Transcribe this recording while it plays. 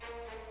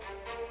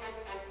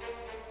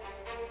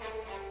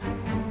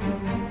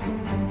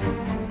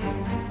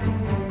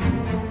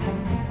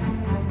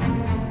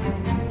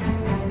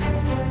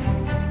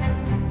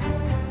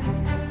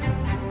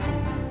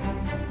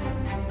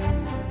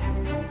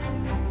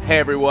Hey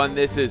everyone,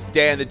 this is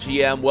Dan the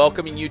GM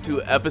welcoming you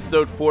to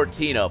episode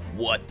 14 of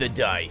What the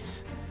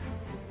Dice.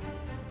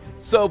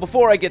 So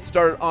before I get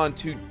started on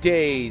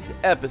today's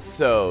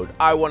episode,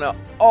 I want to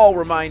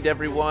remind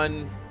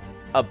everyone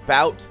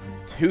about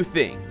two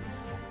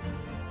things.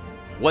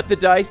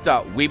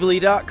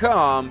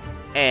 WhatTheDice.weebly.com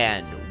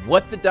and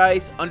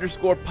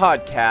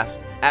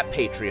WhatTheDice_podcast at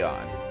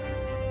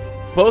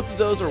Patreon. Both of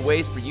those are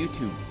ways for you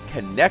to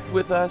connect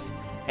with us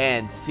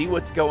and see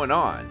what's going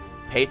on.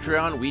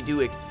 Patreon, we do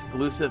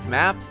exclusive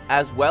maps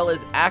as well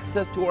as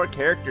access to our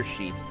character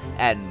sheets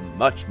and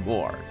much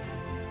more.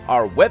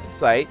 Our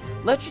website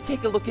lets you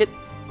take a look at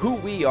who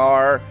we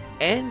are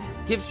and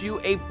gives you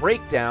a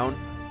breakdown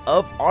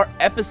of our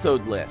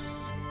episode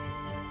lists.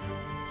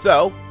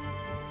 So,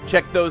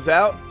 check those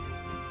out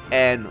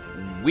and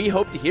we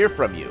hope to hear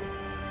from you.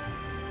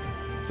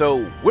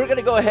 So, we're going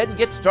to go ahead and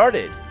get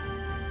started.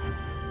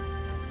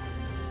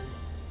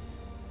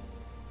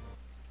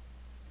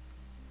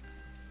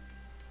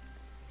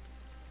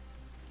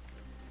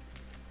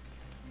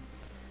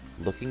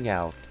 Looking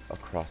out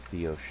across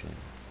the ocean,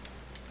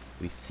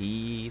 we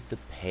see the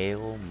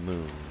pale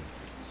moon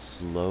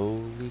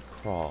slowly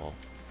crawl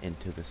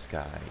into the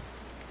sky.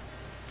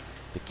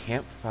 The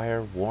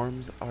campfire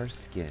warms our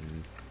skin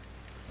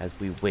as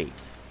we wait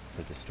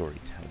for the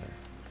storyteller.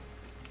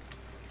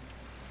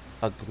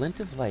 A glint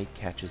of light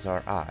catches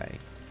our eye.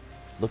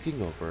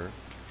 Looking over,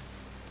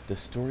 the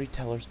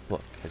storyteller's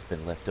book has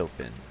been left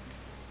open.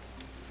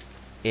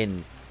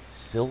 In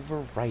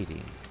silver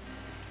writing,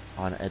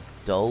 on a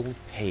dull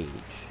page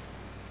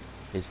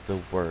is the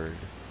word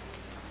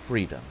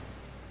freedom.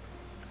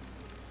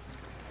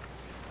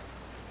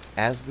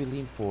 As we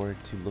lean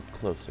forward to look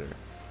closer,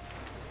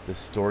 the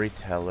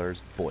storyteller's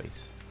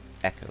voice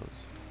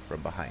echoes from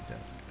behind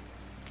us.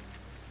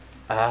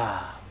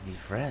 Ah, me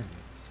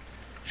friends,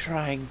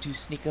 trying to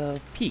sneak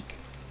a peek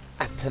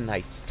at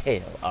tonight's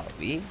tale, are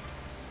we?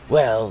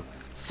 Well,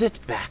 sit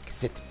back.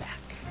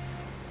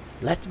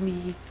 Let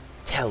me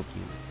tell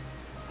you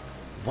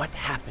what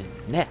happened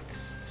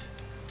next.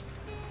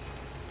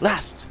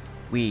 Last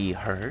we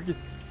heard,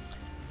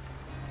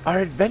 our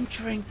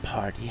adventuring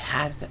party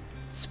had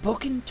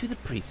spoken to the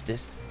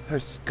priestess, her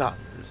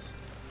scholars,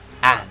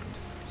 and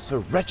Sir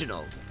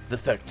Reginald the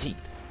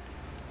 13th,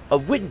 a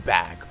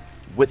windbag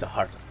with a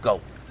heart of gold.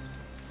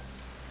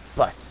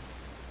 But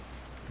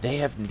they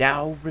have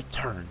now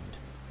returned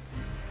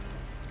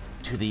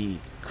to the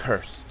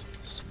cursed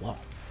swamp,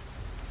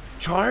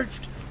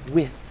 charged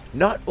with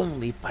not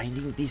only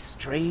finding the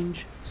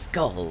strange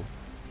skull,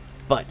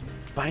 but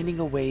finding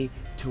a way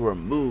to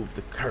remove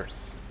the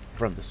curse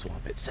from the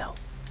swamp itself.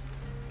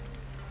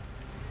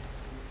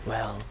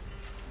 Well,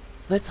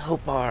 let's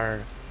hope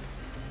our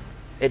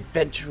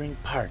adventuring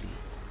party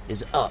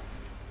is up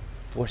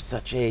for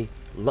such a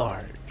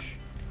large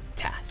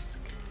task.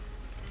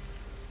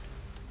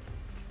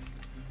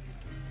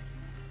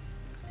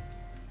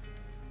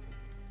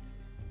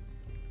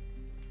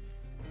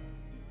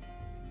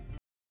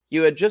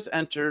 You had just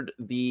entered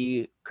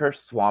the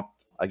cursed swamp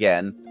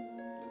again,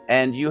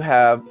 and you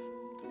have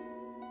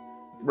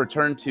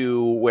returned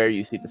to where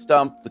you see the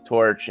stump, the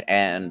torch,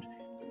 and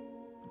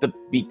the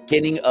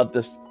beginning of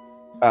the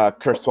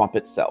cursed swamp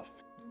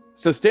itself.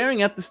 So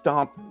staring at the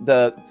stump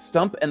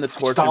and the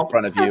torch in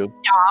front of you,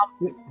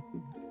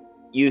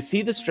 you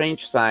see the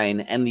strange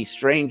sign and the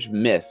strange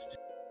mist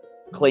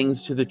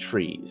clings to the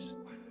trees.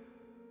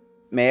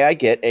 May I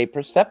get a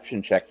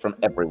perception check from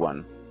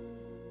everyone?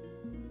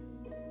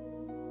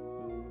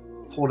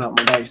 Pulled out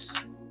my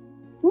dice.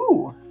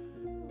 Ooh,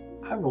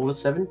 I rolled a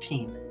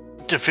 17.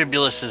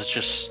 Defibulus is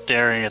just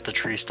staring at the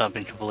tree stump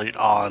in complete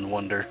awe and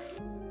wonder.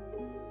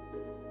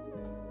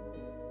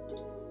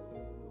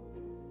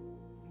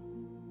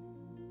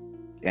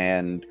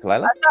 And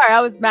Kalila? Sorry, I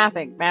was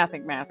mathing.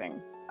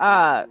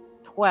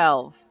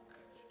 12.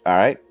 All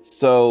right,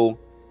 so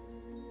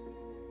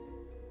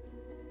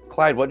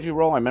Clyde, what did you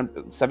roll? I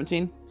remember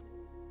 17?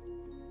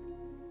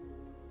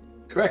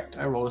 Correct,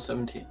 I rolled a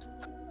 17.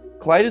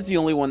 Clyde is the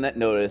only one that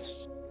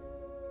noticed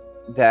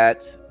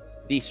that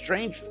the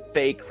strange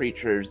fey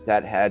creatures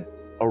that had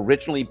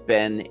originally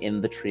been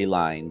in the tree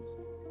lines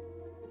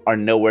are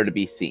nowhere to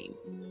be seen.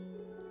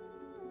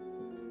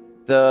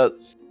 The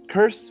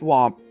cursed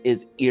swamp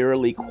is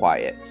eerily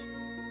quiet.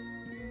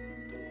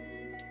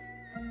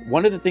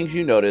 One of the things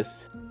you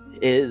notice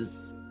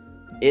is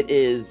it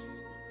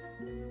is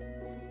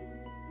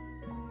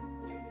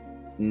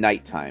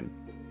nighttime.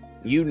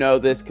 You know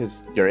this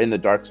because you're in the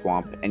dark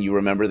swamp, and you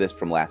remember this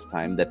from last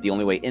time, that the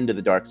only way into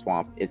the dark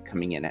swamp is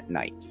coming in at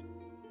night.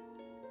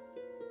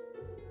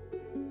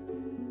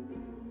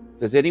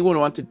 Does anyone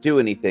want to do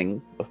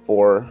anything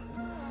before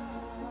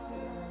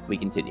we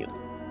continue?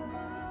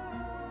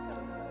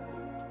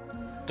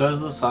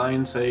 Does the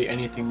sign say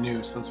anything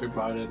new since we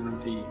brought in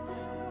the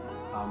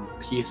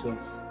piece of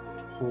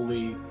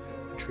holy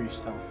tree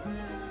stump?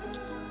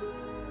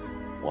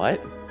 What?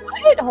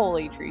 What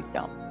holy tree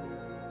stump?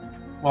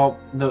 Well,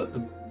 the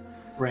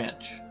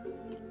branch.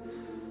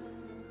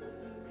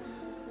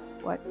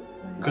 What?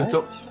 Because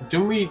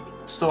don't we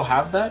still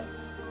have that?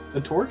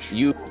 The torch?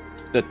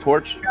 The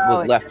torch No, was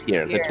it's left just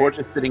here. The here. torch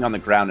is sitting on the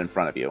ground in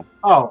front of you.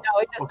 Oh, No,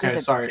 it just okay, isn't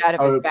sorry. out of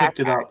I his would have picked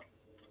it backpack.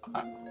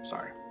 up.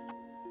 Sorry.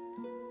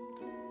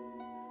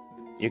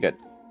 You're good.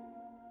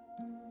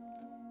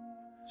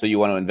 So you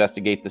want to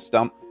investigate the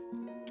stump?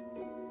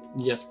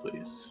 Yes,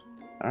 please.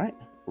 All right.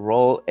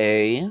 Roll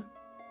a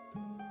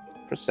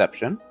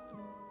perception.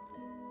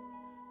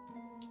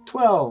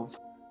 12.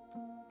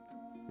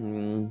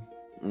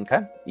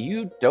 Okay.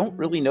 You don't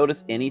really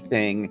notice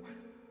anything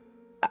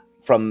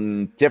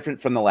from different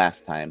from the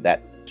last time.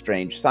 That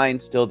strange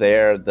sign's still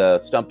there. The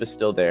stump is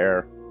still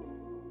there.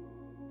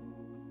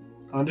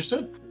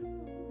 Understood.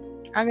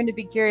 I'm going to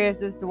be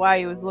curious as to why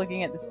he was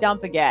looking at the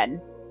stump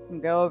again, and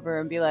go over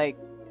and be like,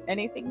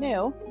 anything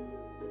new?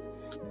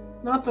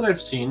 Not that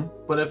I've seen,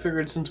 but I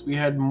figured since we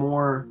had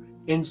more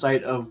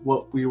insight of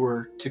what we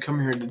were to come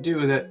here to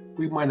do, that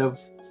we might have,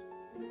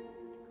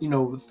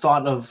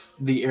 thought of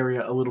the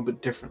area a little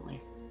bit differently.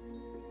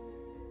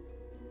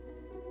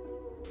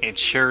 It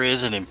sure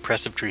is an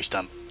impressive tree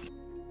stump.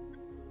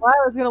 Well,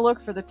 I was going to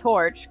look for the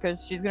torch,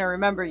 because she's going to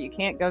remember you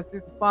can't go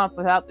through the swamp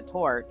without the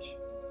torch.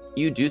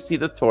 You do see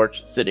the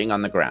torch sitting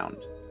on the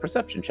ground.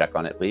 Perception check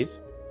on it, please.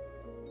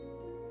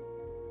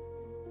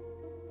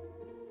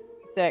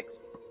 6.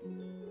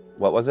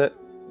 What was it?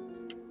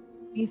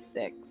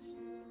 26.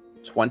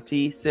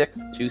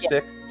 26?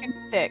 26?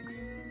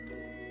 6.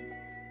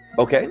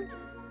 Okay.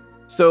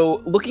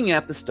 So, looking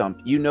at the stump,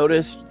 you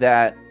noticed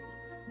that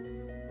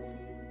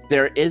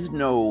there is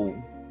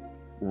no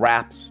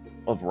wraps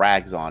of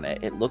rags on it.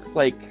 It looks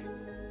like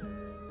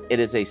it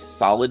is a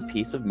solid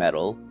piece of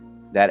metal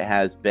that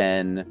has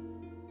been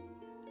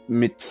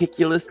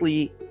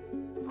meticulously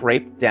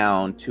scraped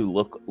down to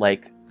look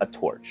like a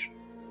torch.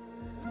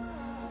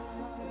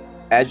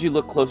 As you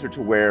look closer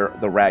to where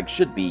the rag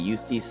should be, you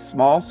see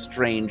small,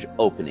 strange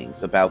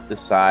openings about the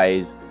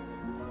size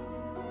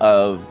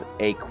of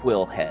a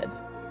quill head,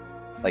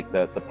 like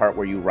the part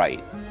where you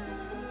write.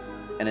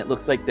 And it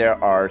looks like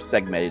there are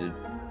segmented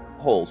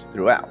holes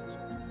throughout.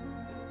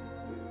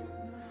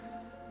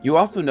 You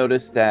also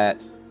notice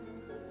that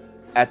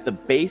at the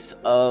base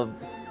of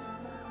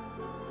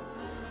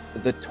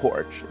the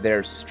torch,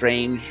 there's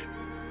strange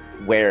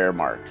wear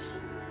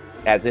marks,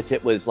 as if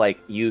it was like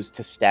used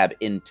to stab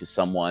into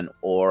someone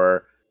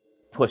or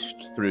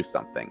pushed through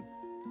something.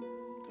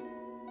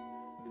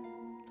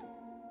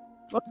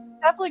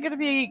 Definitely going to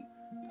be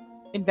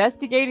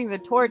investigating the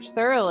torch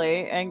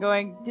thoroughly and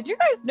going, did you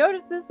guys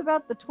notice this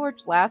about the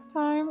torch last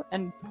time?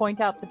 And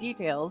point out the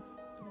details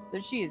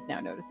that she is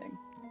now noticing.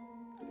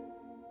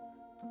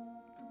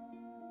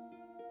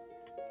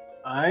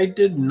 I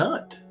did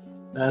not.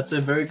 That's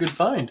a very good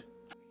find.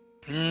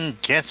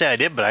 Can't say I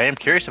did, but I am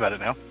curious about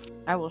it now.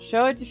 I will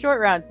show it to Short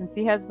Round since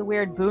he has the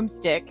weird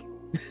boomstick.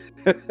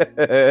 He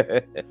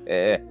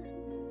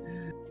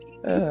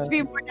seems to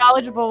be more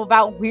knowledgeable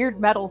about weird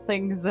metal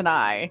things than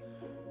I.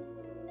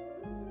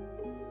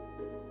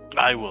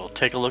 I will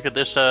take a look at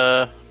this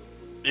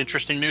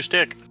interesting new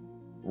stick.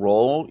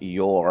 Roll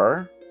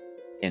your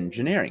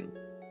engineering.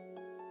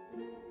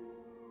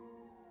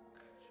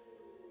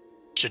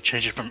 Should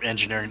change it from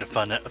engineering to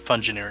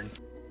fungineering.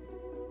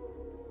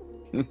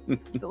 Is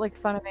it like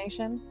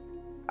Funimation?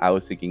 I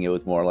was thinking it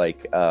was more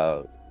like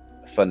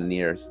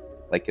Funneers,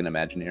 like an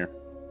Imagineer.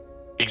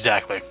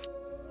 Exactly.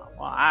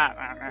 Well, I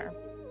don't know.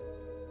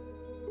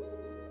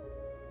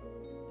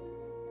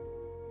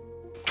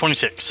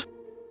 26.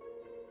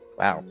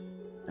 Wow.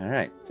 All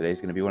right. Today's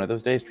going to be one of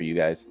those days for you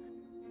guys.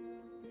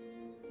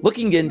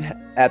 Looking in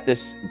at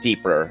this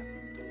deeper,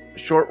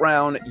 Short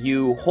Round,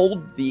 you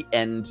hold the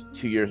end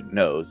to your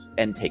nose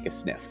and take a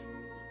sniff.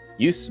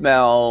 You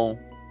smell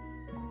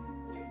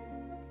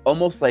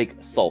almost like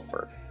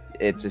sulfur.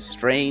 It's a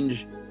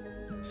strange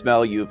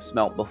smell you've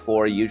smelt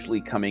before,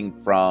 usually coming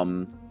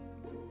from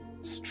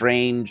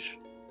strange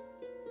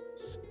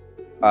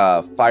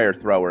fire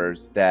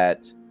throwers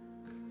that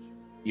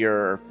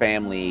your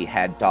family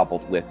had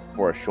dabbled with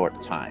for a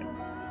short time.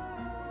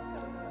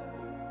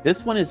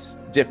 This one is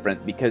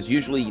different because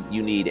usually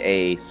you need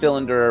a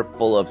cylinder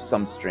full of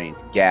some strange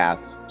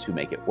gas to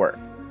make it work.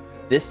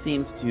 This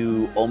seems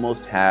to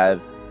almost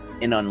have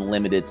an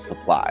unlimited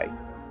supply.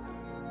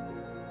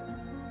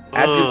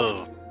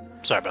 Oh,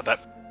 sorry about that.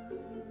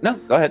 No,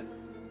 go ahead.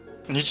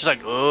 And he's just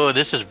like, oh,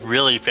 this is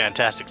really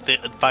fantastic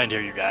find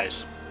here, you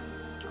guys.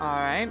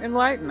 Alright,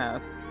 enlighten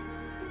us.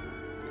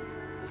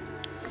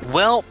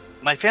 Well,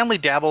 my family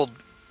dabbled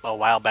a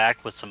while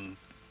back with some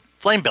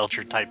flame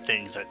belcher type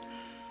things that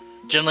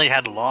generally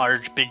had a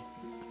large, big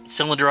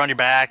cylinder on your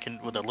back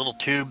and with a little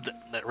tube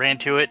that ran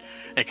to it.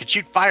 And it could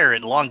shoot fire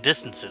at long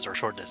distances or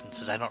short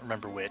distances. I don't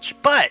remember which.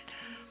 But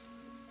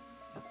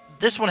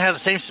this one has the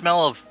same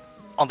smell of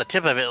on the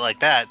tip of it like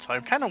that. So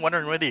I'm kind of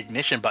wondering where the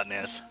ignition button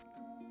is.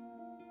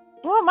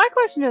 Well, my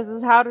question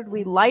is how did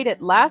we light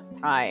it last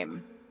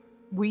time?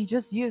 We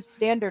just used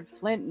standard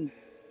flint and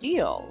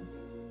steel.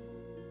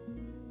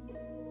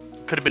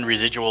 Could have been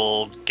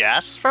residual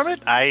gas from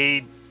it?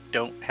 I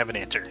don't have an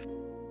answer.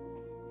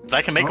 But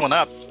I can make one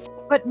up.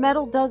 But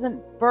metal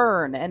doesn't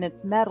burn, and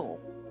it's metal.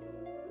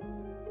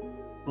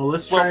 Well,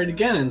 let's try it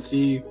again and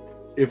see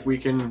if we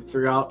can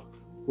figure out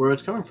where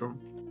it's coming from.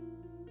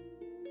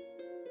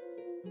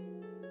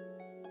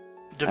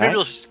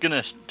 Defibulous is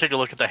gonna take a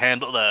look at the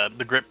handle,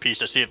 the grip piece,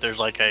 to see if there's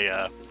like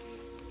a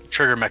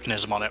trigger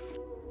mechanism on it.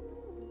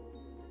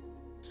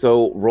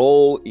 So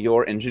roll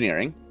your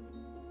engineering,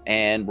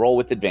 and roll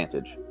with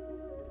advantage.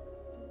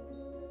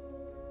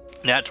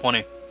 Nat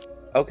 20.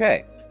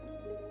 Okay.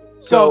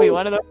 So be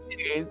one of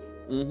those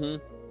days.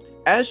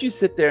 As you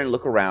sit there and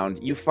look around,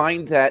 you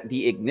find that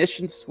the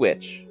ignition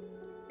switch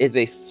is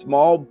a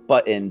small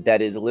button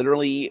that is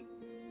literally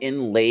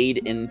inlaid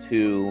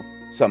into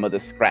some of the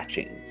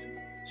scratchings.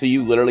 So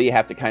you literally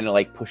have to kind of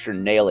like push your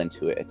nail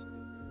into it.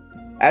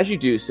 As you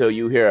do so,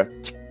 you hear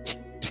a tick,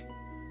 tick, tick,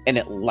 and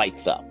it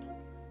lights up.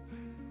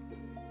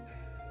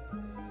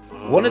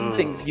 One of the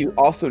things you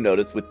also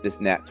notice with this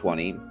Nat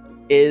 20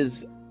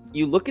 is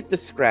you look at the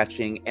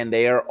scratching and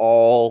they are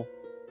all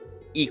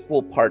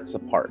equal parts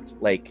apart.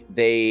 Like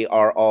they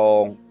are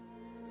all,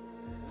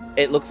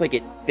 it looks like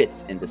it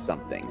fits into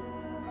something.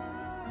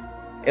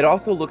 It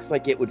also looks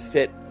like it would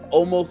fit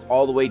almost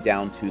all the way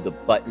down to the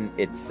button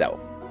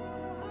itself.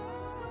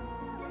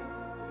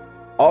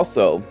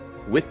 Also,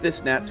 with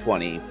this Nat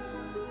 20,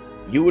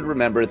 you would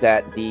remember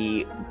that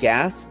the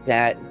gas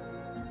that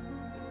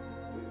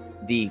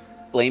the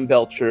flame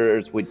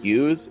belchers would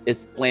use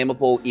is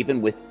flammable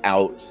even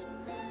without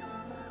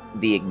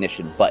the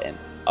ignition button.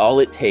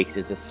 All it takes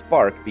is a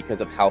spark because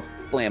of how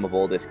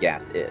flammable this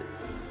gas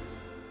is.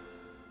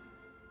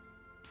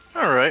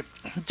 All right.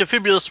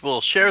 Defibulous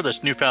will share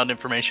this newfound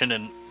information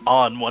and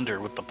awe and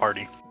wonder with the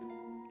party.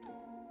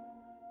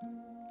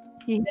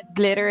 He has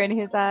glitter in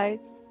his eyes.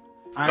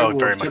 I will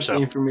very accept much so.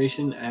 the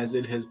information as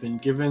it has been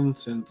given,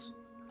 since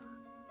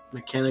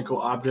mechanical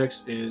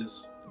objects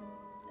is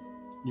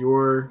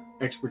your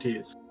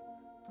expertise.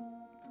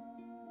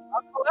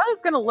 Well, I was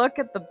gonna look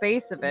at the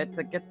base of it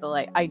to get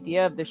the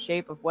idea of the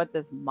shape of what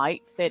this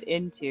might fit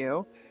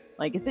into.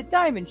 Like, is it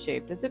diamond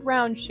shaped? Is it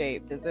round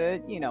shaped? Is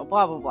it,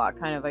 blah blah blah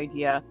kind of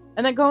idea?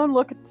 And then go and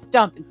look at the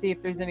stump and see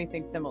if there's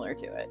anything similar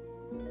to it.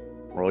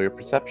 Roll your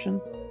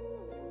perception.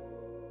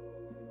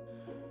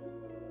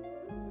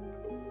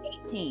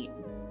 18.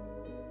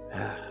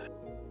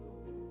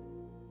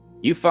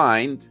 You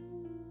find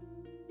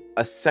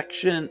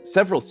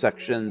several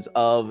sections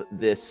of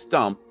this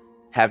stump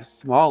have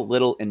small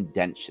little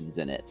indentions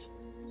in it.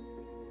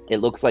 It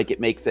looks like it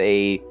makes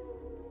a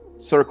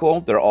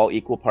circle. They're all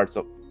equal parts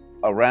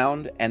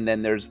around, and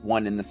then there's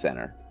one in the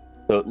center.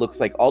 So it looks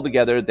like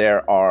altogether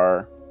there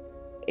are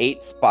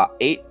 8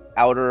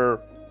 outer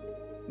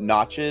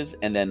notches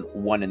and then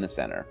one in the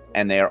center,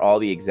 and they are all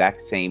the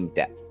exact same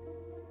depth.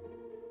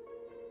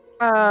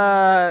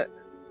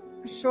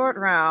 Short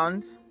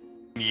round.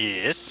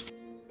 Yes.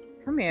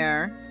 Come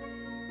here.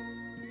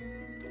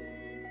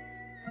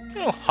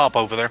 I'll hop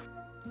over there.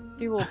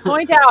 He will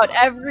point out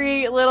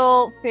every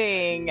little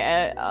thing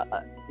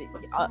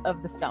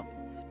of the stump.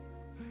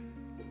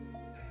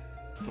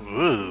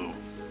 Ooh.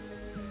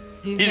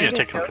 Do you He's think gonna it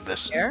take a look goes at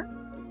this. here?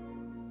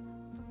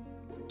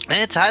 And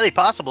it's highly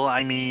possible.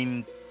 I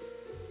mean,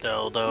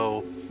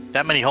 though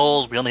that many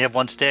holes, we only have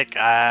one stick.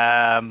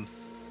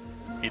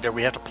 Either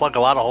we have to plug a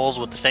lot of holes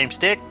with the same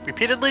stick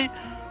repeatedly,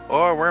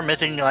 or we're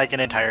missing like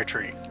an entire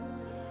tree.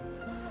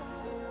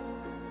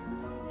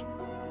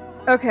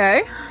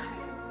 Okay.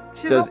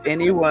 Does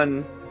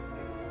anyone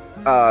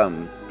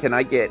can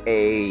I get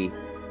a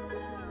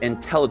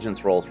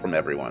intelligence rolls from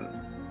everyone?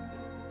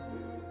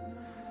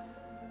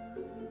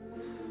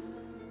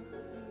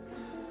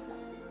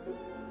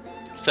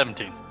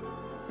 $17.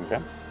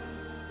 Okay.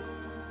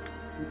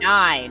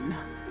 9.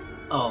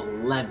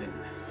 11.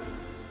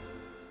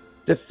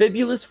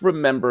 Defibulous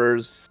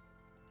remembers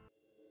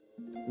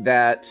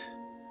that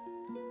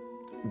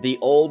the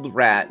old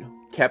rat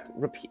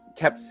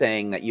kept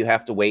saying that you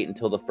have to wait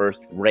until the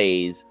first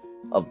rays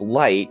of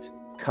light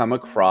come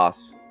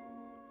across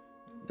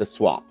the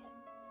swamp.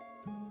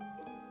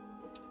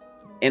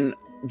 In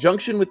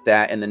junction with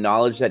that and the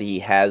knowledge that he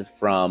has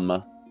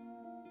from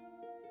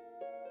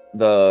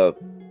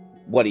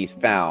what he's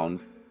found,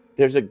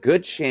 there's a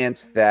good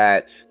chance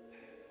that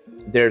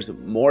there's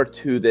more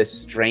to this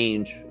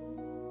strange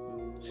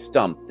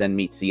stump than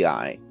meets the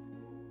eye.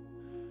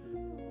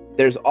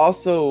 There's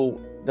also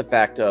the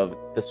fact of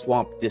the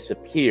swamp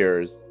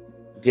disappears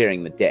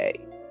during the day.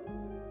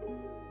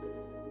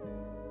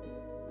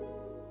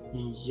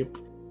 Yep.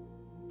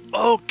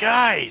 Oh,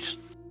 guys!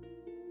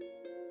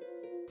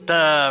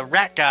 The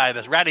rat guy,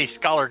 this ratty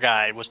scholar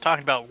guy, was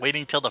talking about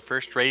waiting till the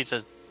first rays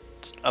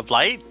of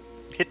light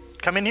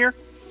come in here.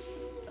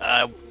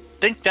 I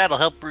think that'll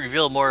help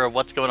reveal more of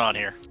what's going on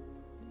here.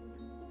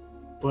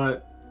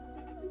 But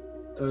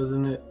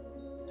doesn't it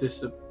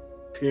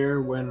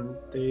disappear when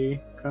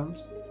day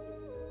comes?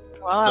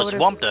 Well, The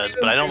swamp does,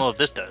 but I don't know if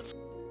this does.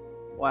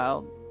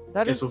 Well,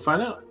 that Guess is. we'll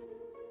find out.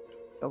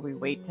 So we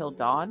wait till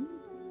dawn?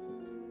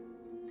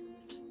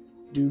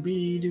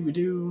 Doobie doobie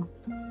doo.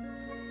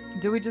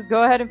 Do we just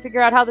go ahead and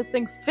figure out how this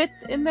thing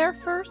fits in there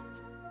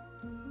first?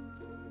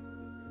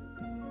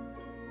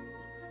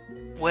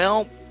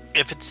 Well,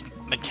 if it's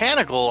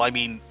mechanical, I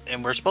mean,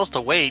 and we're supposed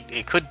to wait,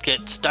 it could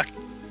get stuck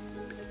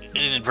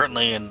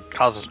inadvertently and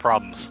cause us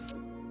problems.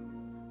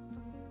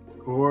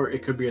 Or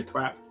it could be a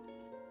twap.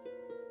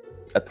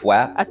 A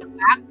twat? A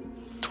twat.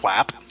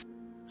 Twap.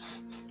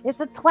 It's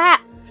a twat.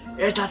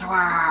 It's a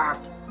twap!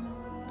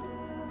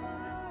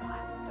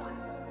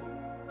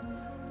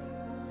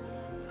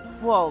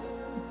 Well,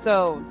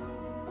 so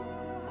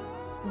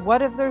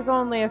what if there's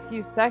only a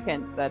few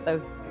seconds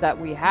that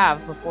we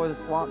have before the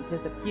swamp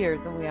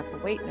disappears and we have to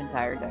wait an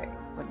entire day?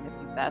 Wouldn't it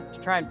be best to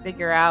try and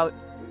figure out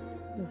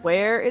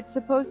where it's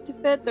supposed to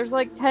fit? There's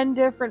like 10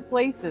 different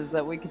places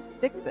that we could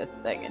stick this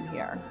thing in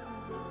here.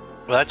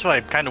 Well, that's why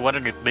I'm kind of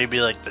wondering if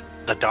maybe like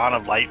the dawn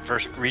of light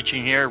first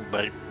reaching here,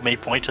 but it may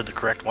point to the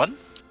correct one.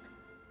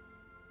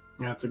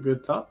 That's a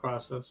good thought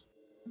process.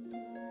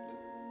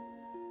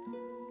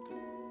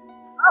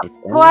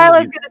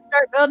 Kalila's gonna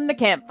start building a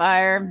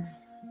campfire.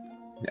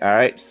 All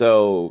right,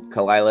 so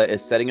Kalila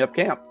is setting up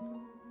camp.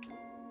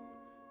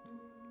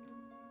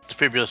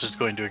 Fibulus is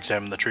going to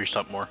examine the tree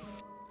stump more.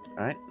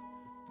 All right.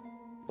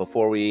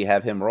 Before we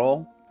have him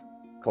roll,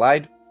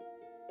 Clyde.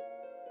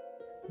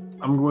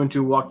 I'm going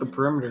to walk the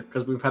perimeter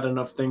because we've had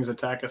enough things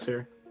attack us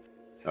here.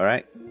 All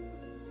right.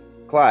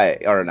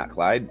 Clyde, or not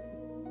Clyde,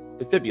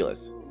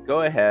 Defibulus.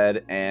 Go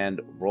ahead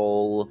and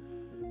roll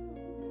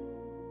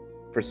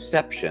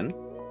perception.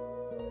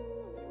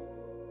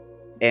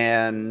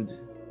 And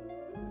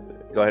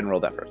go ahead and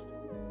roll that first.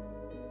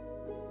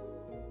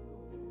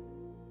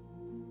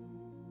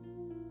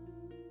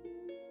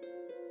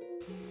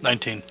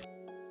 $19.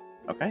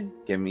 Okay.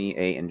 Give me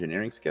a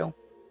engineering skill.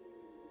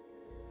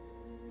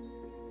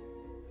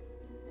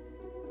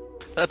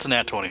 That's an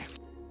nat 20.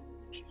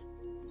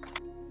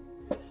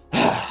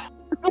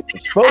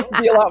 It's supposed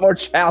to be a lot more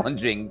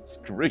challenging.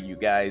 Screw you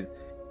guys.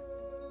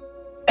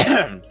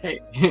 Hey,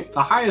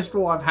 the highest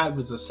roll I've had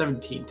was a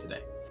 17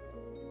 today.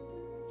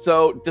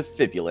 So,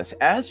 Defibulus,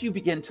 as you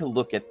begin to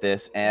look at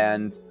this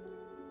and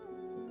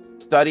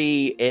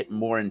study it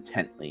more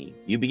intently,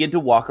 you begin to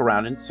walk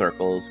around in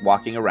circles,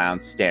 walking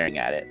around, staring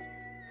at it.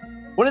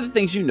 One of the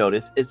things you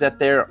notice is that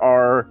there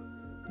are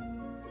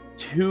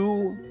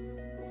 2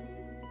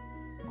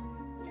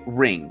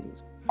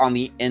 rings on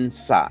the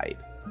inside.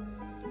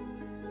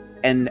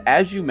 And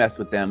as you mess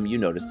with them, you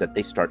notice that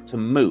they start to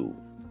move.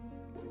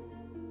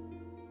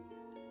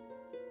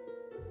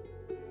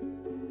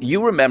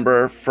 You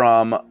remember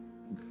from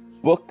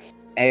books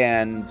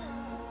and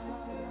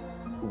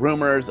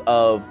rumors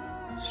of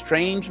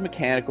strange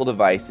mechanical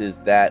devices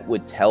that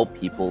would tell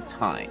people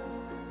time.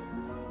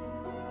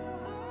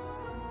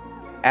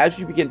 As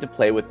you begin to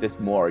play with this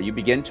more, you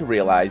begin to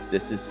realize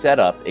this is set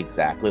up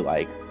exactly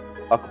like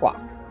a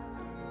clock.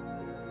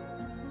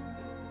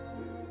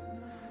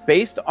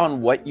 Based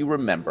on what you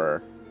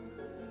remember,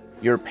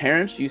 your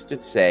parents used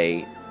to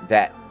say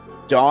that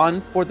dawn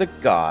for the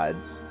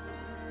gods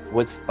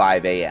was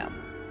 5 a.m.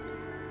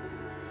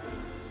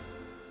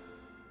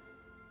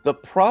 The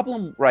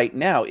problem right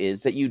now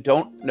is that you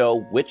don't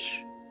know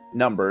which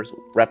numbers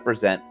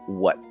represent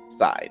what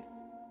side.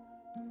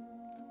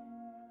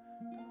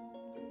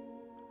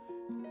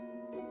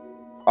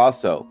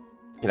 Also,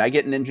 can I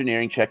get an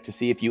engineering check to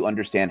see if you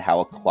understand how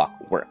a clock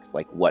works?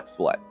 Like, what's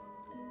what?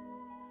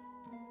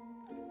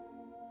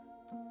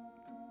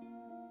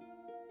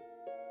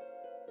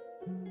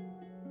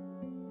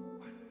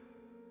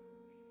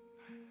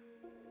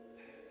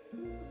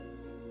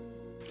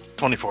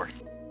 $24.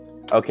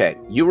 Okay,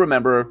 you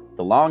remember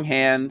the long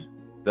hand,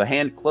 the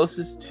hand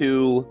closest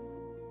to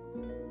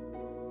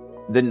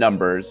the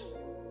numbers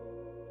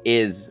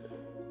is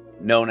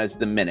known as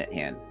the minute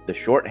hand. The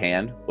short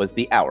hand was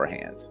the hour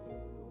hand.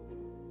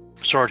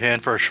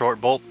 Shorthand for a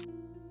short bolt.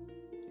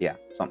 Yeah,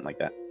 something like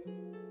that.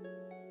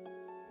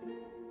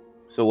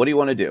 So what do you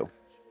want to do?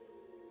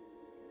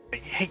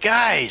 Hey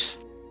guys,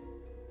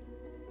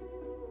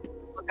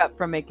 Look up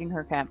from making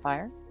her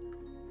campfire.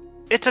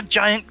 it's a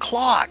giant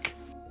clock.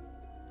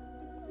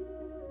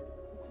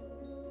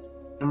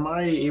 Am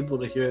I able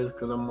to hear this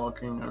because I'm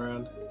walking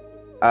around?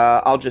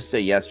 I'll just say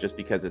yes, just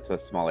because it's a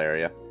small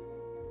area.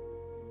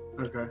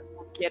 Okay.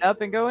 Get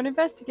up and go and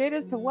investigate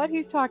as to what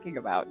he's talking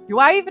about. Do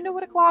I even know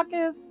what a clock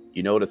is?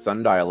 You know what a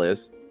sundial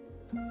is.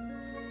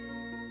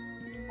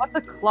 What's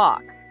a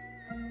clock?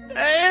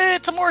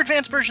 It's a more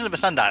advanced version of a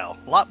sundial.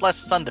 A lot less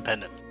sun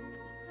dependent.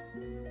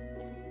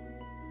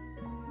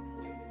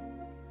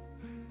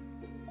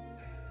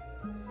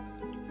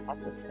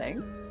 That's a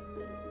thing.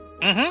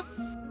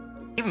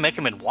 Mm-hmm. Even make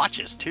them in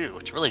watches too.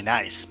 It's really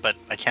nice, but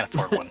I can't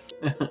afford one.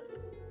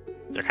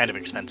 They're kind of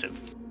expensive.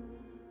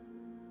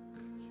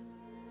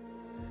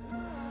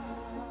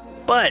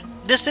 But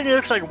this thing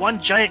looks like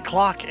one giant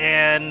clock,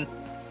 and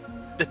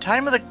the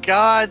time of the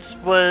gods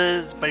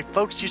was, my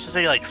folks used to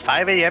say, like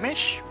 5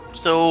 a.m.-ish.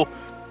 So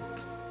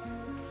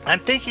I'm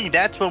thinking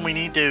that's when we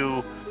need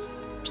to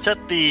set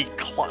the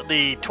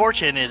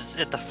torch in, is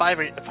at the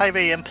 5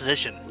 a.m.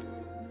 position.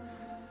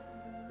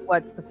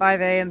 What's the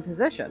 5 a.m.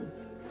 position?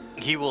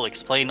 He will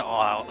explain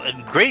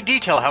in great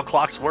detail how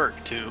clocks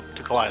work to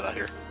Kalila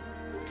here.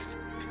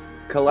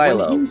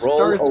 Kalila, When he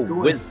starts roll a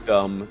going-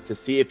 wisdom to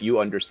see if you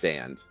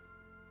understand.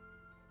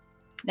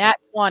 Nat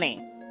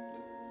 20.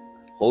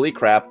 Holy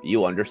crap,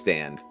 you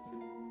understand.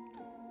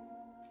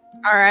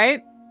 All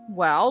right.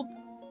 Well,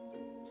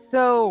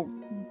 so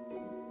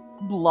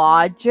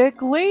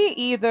logically,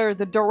 either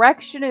the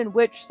direction in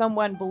which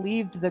someone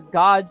believed the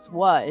gods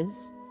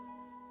was,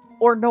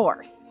 or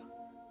north,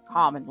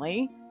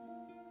 commonly,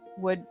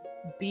 would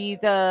be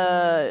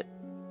The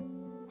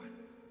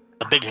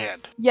big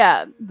hand.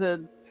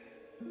 the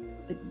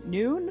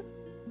noon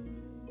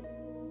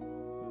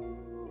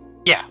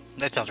Yeah,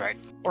 that sounds right.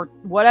 or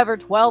whatever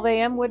 12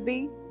 a.m. would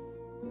be.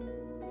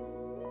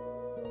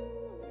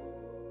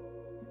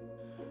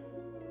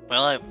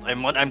 Well,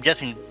 I'm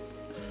guessing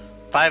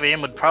 5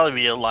 a.m. would probably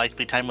be a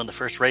likely time when the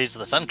first rays of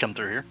the sun come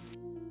through here.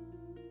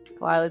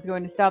 Kalila's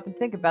going to stop and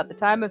think about the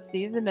time of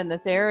season in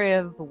this area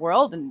of the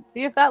world and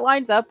see if that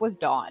lines up with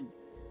dawn.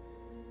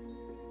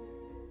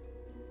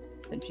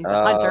 Since she's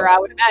a hunter, I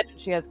would imagine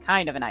she has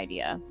kind of an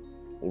idea.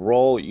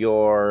 Roll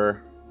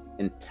your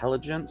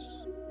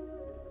intelligence.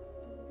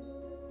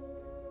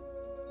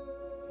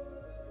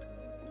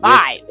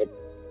 5.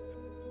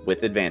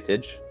 With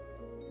advantage.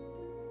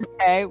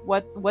 Okay,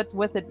 what's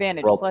with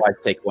advantage? Roll Plus- twice,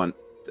 take one.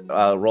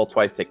 Roll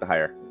twice, take the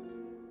higher.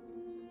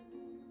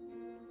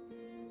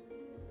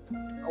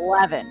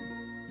 11.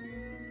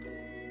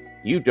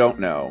 You don't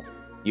know.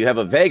 You have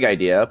a vague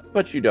idea,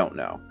 but you don't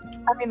know.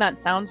 I mean, that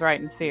sounds right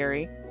in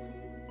theory.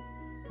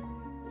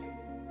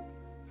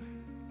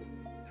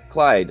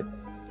 Clyde,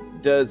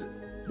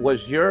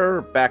 was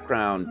your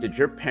background, did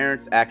your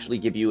parents actually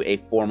give you a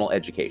formal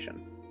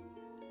education?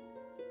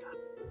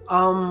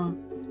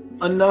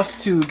 Enough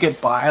to get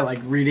by, like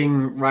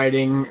reading,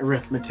 writing,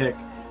 arithmetic,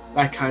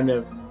 that kind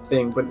of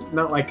thing, but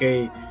not like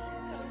a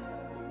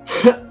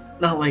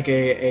not like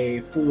a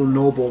full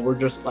noble. We're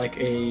just like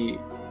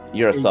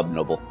You're a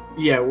sub-noble.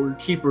 yeah, we're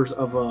keepers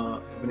of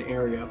an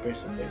area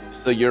basically.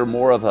 So you're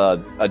more of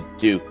a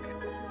duke.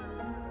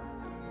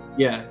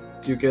 Yeah,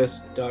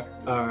 Duchess, Duke.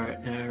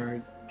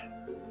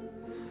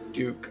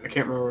 I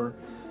can't remember.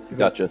 if it's-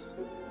 Duchess.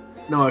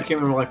 No, I can't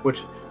remember like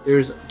which.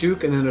 There's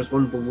Duke, and then there's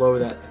one below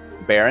that.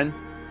 Baron?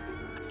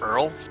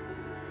 Earl?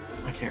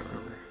 I can't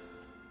remember.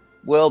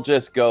 We'll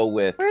just go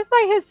with, Where's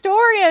my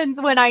historians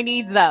when I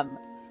need them?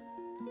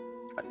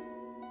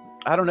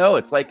 I don't know,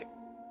 it's like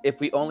if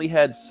we only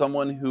had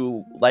someone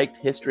who liked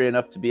history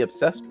enough to be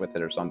obsessed with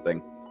it or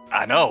something.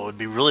 I know, it would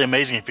be really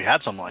amazing if you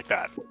had something like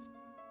that.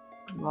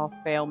 Well,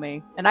 fail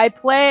me. And I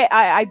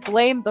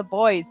blame the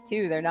boys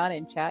too. They're not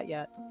in chat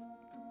yet.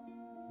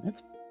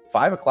 It's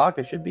 5 o'clock,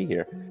 they should be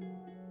here.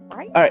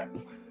 Right? Alright,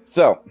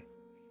 so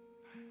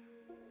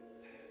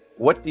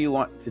what do you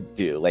want to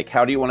do? Like,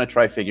 how do you want to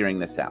try figuring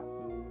this out?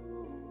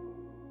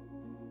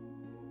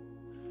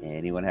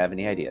 Anyone have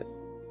any ideas?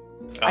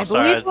 Oh, I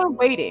sorry. believe we're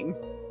waiting.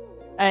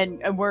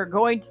 And we're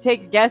going to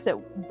take a guess at,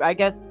 I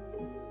guess,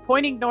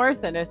 pointing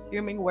north and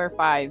assuming we're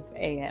 5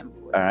 a.m.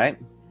 All right.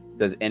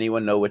 Does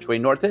anyone know which way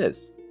north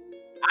is?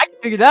 I can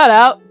figure that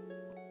out.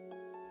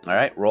 All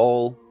right.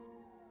 Roll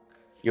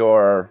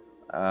your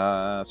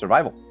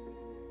survival.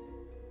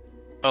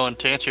 Oh, and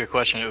to answer your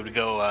question, it would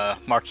go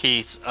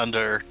Marquise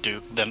under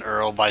Duke, then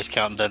Earl,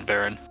 Viscount, and then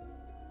Baron.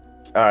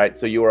 All right.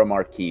 So you are a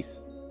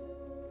Marquise.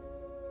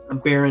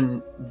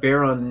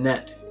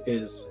 Baronet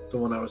is the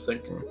one I was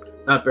thinking.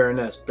 Not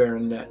Baroness.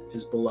 Baronet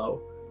is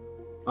below.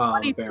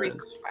 23 for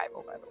Barons.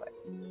 survival, by the way.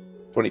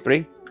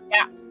 23?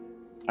 Yeah.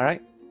 All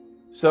right.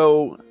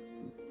 So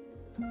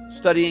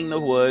studying the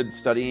woods,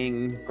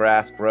 studying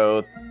grass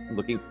growth,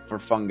 looking for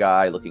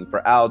fungi, looking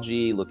for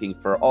algae, looking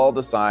for all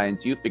the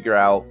signs, you figure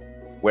out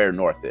where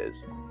north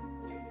is.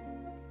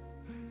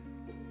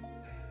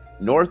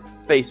 North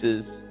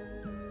faces.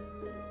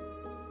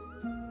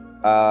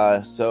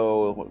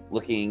 So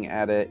looking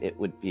at it, it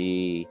would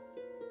be.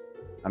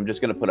 I'm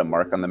just going to put a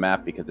mark on the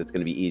map because it's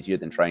going to be easier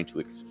than trying to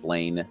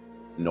explain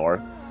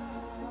north.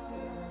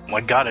 Oh my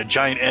god, a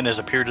giant N has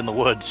appeared in the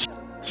woods.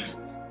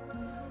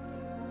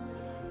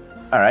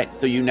 All right,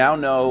 so you now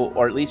know,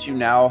 or at least you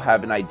now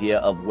have an idea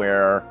of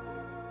where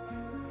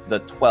the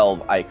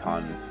 12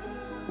 icon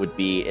would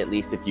be, at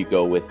least if you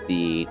go with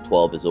the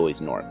 12 is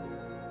always north.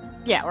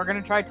 Yeah, we're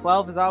going to try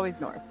 12 is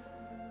always north.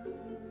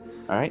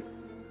 All right.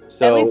 At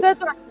So least that's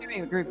what I'm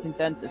assuming the group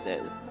consensus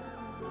is.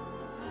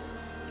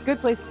 It's a good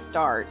place to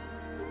start.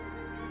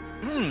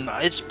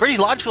 It's pretty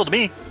logical to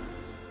me.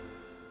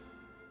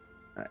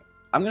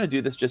 I'm going to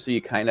do this just so you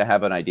kind of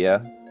have an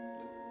idea.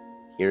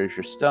 Here's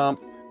your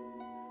stump.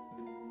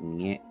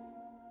 Yeah.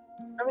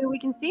 I mean, we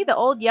can see the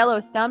old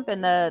yellow stump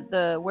and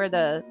the where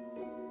the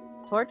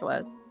torch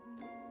was.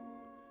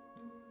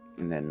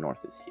 And then north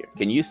is here.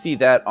 Can you see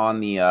that on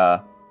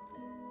the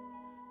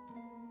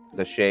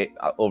shade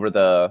over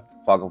the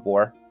fog of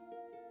war?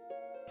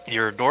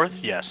 You're north?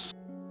 Yes.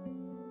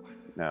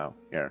 No,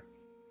 here.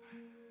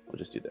 We'll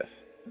just do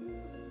this.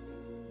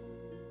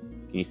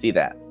 Can you see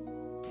that?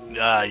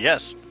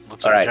 Yes.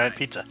 Looks All like right. a giant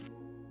pizza.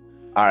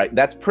 All right,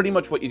 that's pretty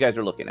much what you guys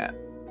are looking at.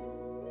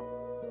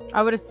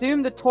 I would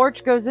assume the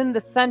torch goes in the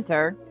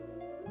center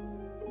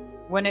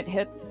when it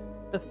hits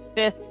the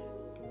 5th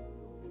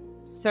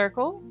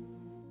circle.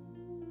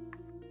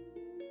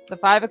 The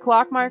 5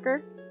 o'clock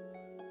marker.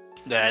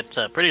 That's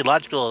a pretty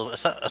logical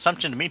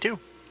assumption to me, too.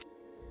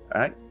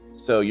 All right.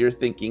 So you're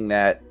thinking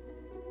that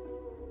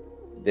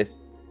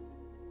this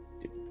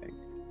stupid thing.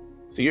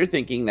 So you're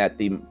thinking that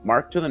the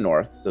mark to the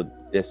north, so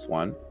this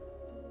one,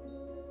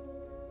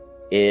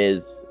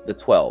 is the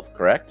 12,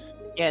 correct?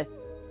 Yes.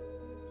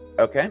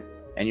 Okay.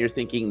 And you're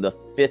thinking the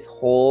 5th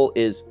hole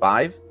is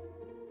 5?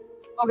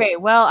 Okay,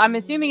 well, I'm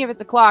assuming if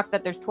it's a clock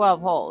that there's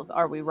 12 holes.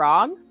 Are we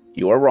wrong?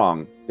 You are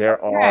wrong. There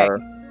Right. are.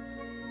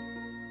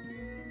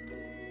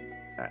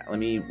 All right, let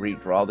me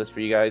redraw this for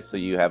you guys so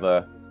you have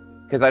a.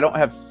 Because I don't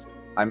have.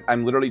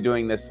 I'm literally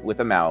doing this with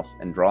a mouse,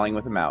 and drawing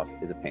with a mouse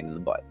is a pain in the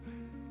butt.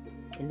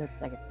 It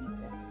looks like a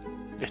pizza.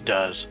 It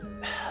does.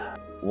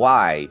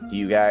 Why do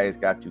you guys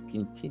got to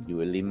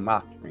continually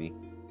mock me?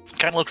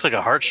 Kind of looks like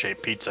a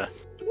heart-shaped pizza.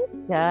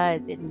 It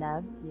does. It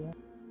loves you.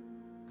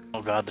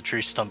 Oh god, the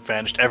tree stump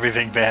vanished.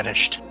 Everything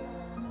vanished.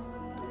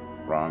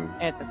 Wrong.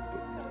 It's a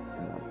I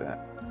don't want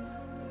that.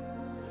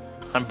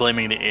 I'm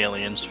blaming the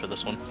aliens for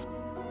this one.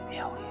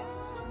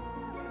 Aliens.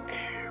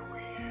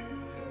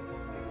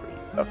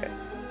 Okay.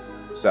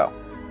 So,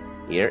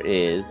 here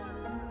is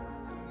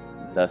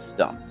the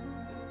stump.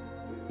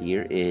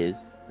 Here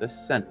is the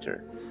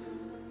center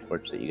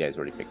torch that you guys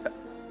already picked up.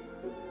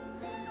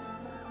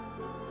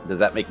 Does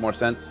that make more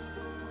sense?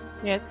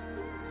 yes.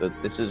 So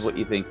this is what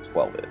you think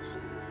 12 is.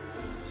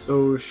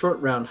 So, short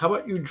round, how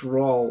about you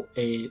draw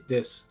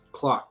this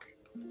clock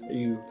that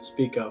you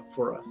speak of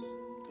for us?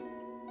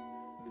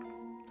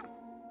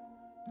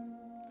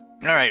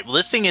 All right, well,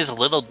 this thing is a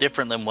little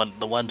different than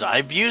the ones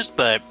I've used,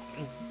 but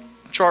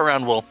Short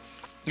Round will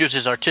use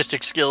his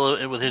artistic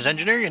skill with his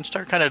engineering and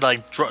start kind of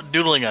like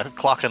doodling a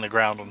clock in the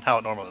ground on how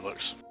it normally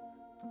looks.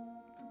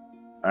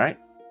 All right.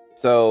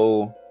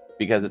 So,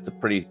 because it's a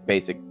pretty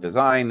basic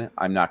design,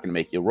 I'm not going to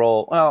make you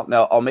roll. Well,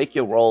 no, I'll make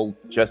you roll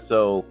just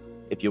so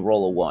if you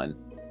roll a 1,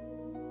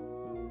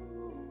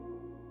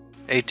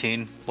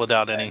 18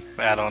 without any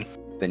add-on.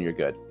 then you're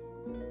good.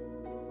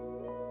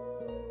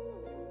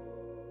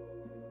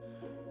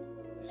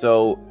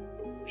 So,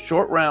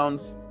 Short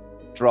Round's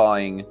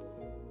drawing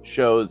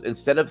shows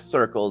instead of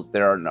circles,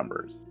 there are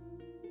numbers.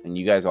 And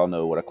you guys all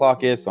know what a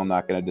clock is, so I'm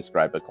not going to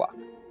describe a clock.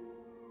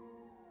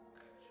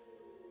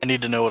 I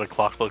need to know what a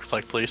clock looks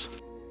like, please.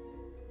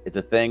 It's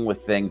a thing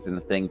with things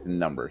and things and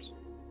numbers.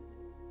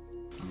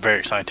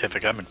 Very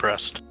scientific. I'm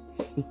impressed.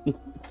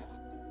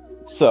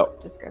 So,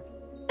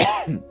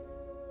 Description.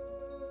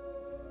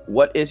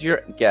 what is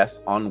your guess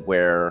on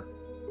where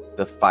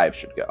the 5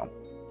 should go?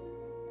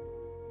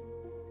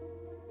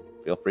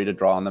 Feel free to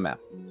draw on the map.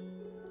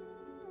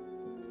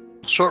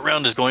 Short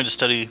Round is going to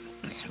study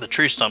the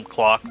tree stump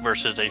clock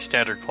versus a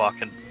standard clock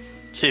and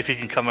see if he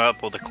can come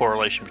up with a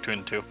correlation between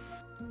the two.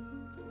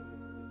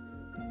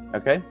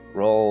 Okay,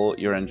 roll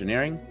your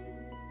engineering.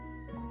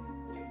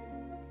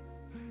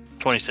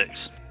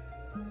 26.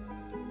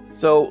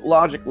 So,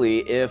 logically,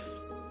 if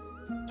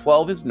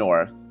 12 is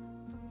north,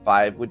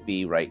 5 would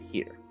be right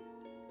here.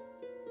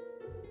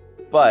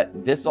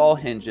 But this all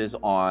hinges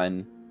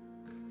on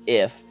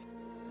if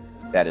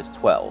that is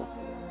 12.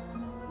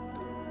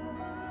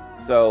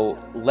 So,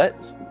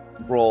 let's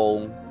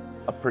roll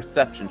a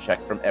perception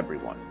check from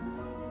everyone.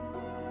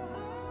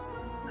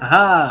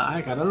 Aha!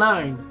 I got a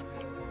 9.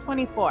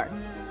 24.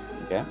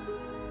 Okay?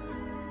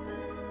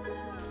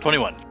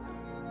 21.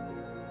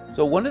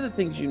 So, one of the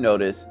things you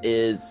notice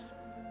is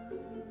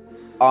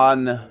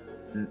on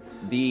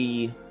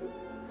the.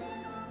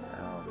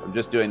 I'm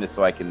just doing this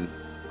so I can.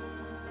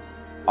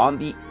 On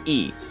the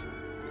east,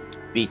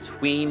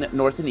 between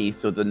north and east,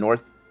 so the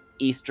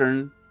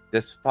northeastern,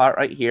 this spot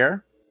right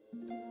here,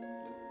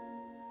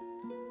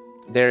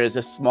 there is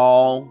a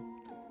small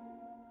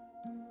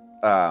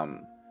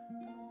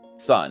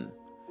sun.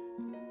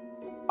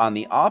 On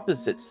the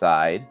opposite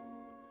side,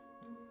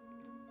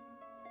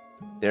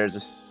 there's a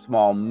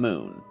small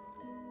moon.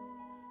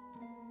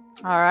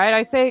 All right,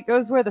 I say it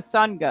goes where the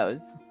sun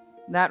goes.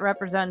 That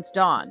represents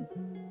dawn.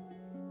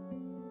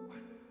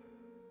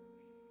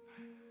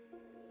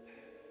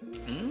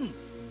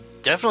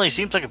 Definitely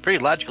seems like a pretty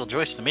logical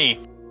choice to me.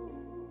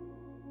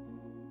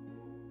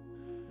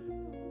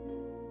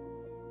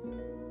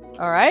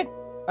 All right,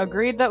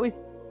 agreed that we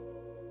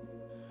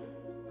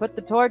put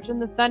the torch in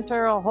the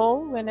center of a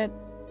hole when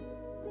it's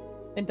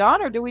in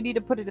dawn, or do we need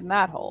to put it in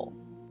that hole?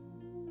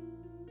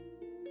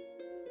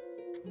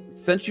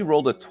 Since you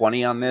rolled a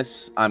 20 on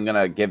this, I'm going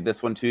to give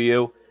this one to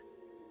you.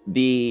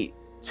 The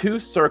two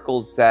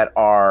circles that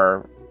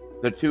are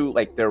the two,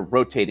 like, they're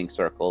rotating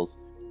circles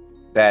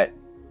that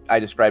I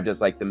described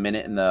as like the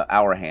minute and the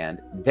hour hand,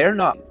 they're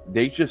not,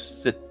 they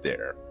just sit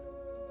there.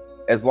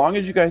 As long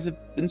as you guys have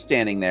been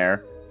standing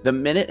there, the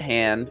minute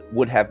hand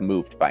would have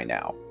moved by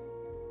now.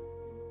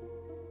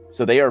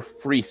 So they are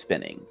free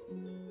spinning.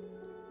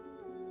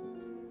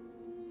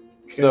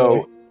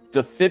 So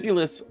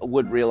Defibulus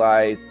would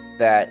realize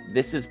that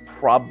this is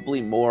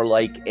probably more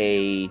like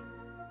a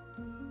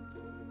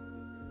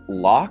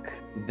lock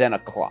than a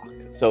clock.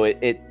 So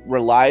it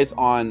relies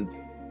on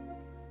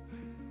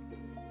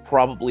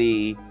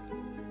probably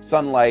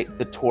sunlight,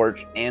 the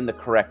torch, and the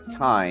correct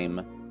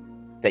time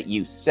that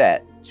you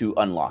set to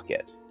unlock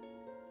it.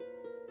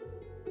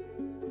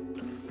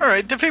 All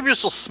right,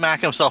 Amphibious will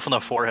smack himself in the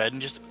forehead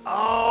and just,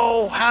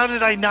 oh, how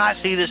did I not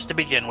see this to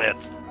begin with?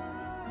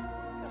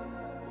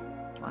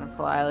 One of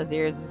Kalila's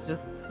ears is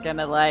just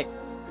gonna like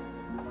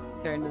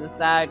turn to the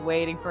side,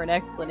 waiting for an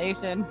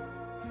explanation.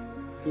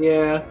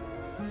 Yeah.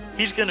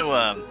 He's going to,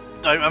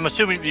 I'm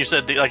assuming you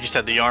said, like you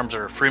said, the arms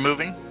are free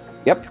moving?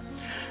 Yep.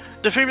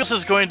 Amphibious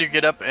is going to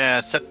get up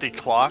and set the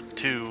clock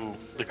to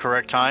the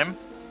correct time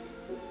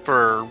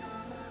for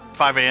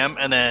 5 a.m.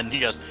 And then he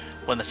goes,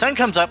 when the sun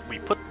comes up, we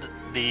put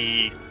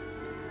the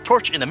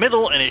torch in the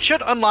middle, and it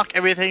should unlock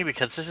everything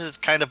because this is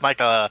kind of like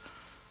a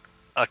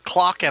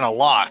clock and a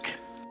lock.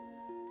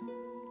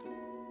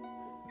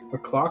 A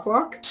clock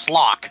lock?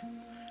 Slock.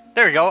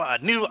 There we go. A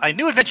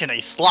new invention, a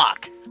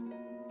slock.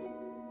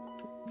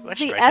 I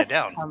should The write that S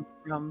down. comes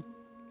from.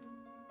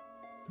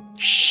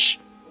 Shh.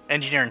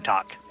 Engineering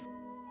talk.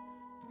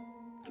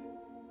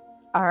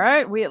 All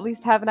right, we at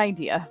least have an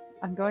idea.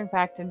 I'm going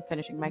back and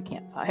finishing my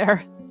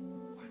campfire.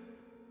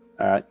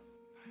 All right.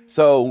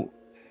 So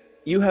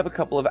you have a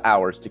couple of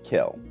hours to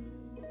kill.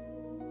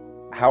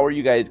 How are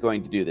you guys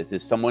going to do this?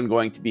 Is someone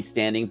going to be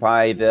standing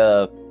by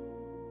the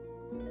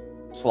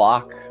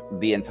slock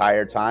the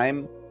entire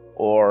time?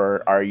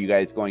 Or are you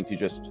guys going to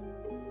just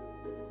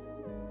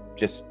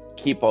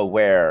keep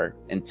aware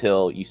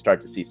until you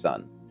start to see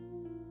sun?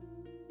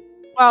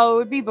 Well, it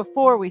would be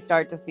before we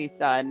start to see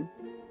sun.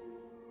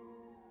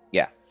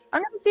 Yeah.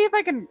 I'm gonna see if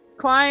I can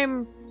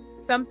climb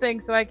something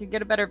so I can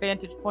get a better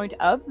vantage point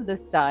of the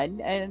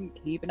sun and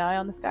keep an eye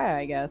on the sky,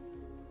 I guess.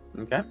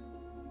 Okay.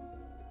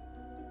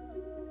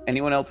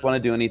 Anyone else want to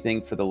do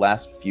anything for the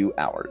last few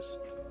hours?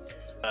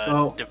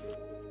 Well-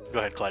 Go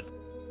ahead, Clyde.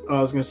 I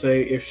was gonna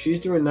say, if she's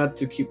doing that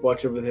to keep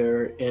watch over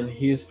there, and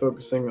he's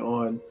focusing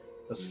on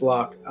the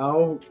slock,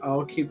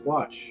 I'll keep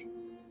watch.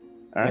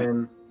 All right.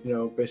 And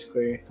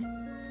basically,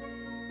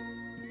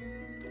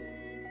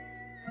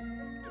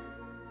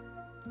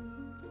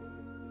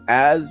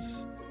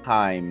 As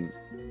time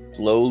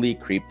slowly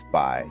creeps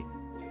by,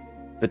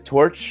 the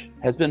torch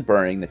has been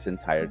burning this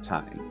entire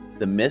time.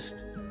 The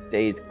mist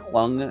stays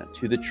clung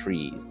to the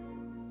trees.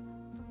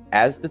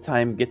 As the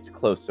time gets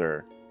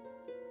closer,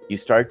 you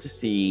start to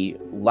see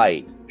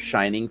light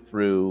shining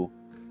through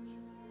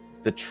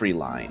the tree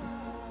line.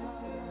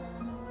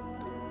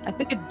 I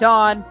think it's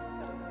dawn.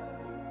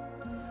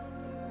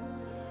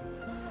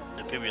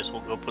 Amphibious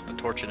will go put the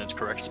torch in its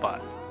correct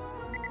spot.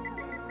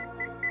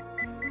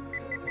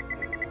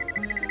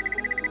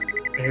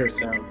 I hear a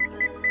sound.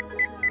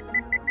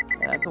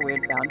 Yeah, that's a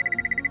weird sound.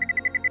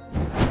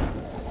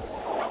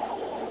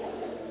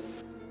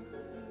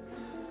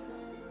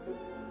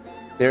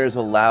 There is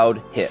a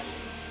loud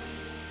hiss.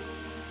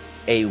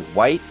 A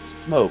white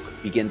smoke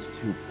begins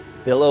to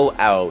billow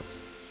out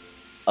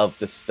of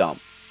the stump.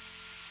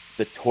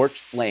 The torch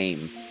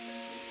flame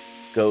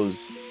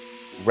goes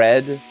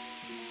red,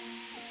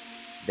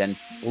 then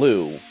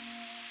blue,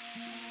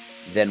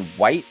 then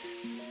white,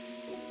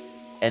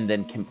 and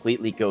then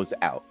completely goes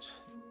out.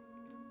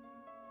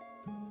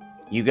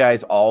 You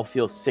guys all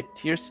feel sick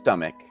to your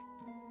stomach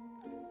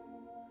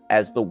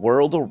as the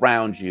world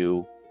around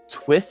you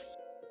twists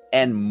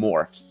and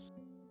morphs.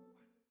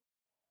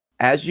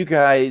 As you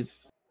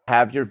guys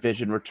have your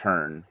vision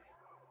return,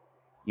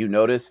 you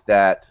notice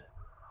that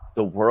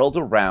the world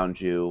around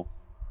you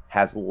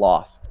has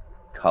lost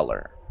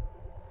color.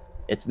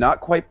 It's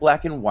not quite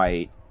black and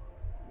white,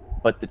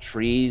 but the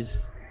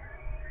trees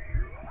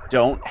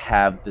don't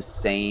have the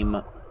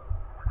same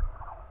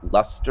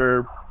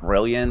luster,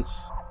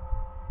 brilliance,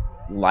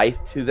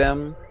 life to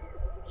them.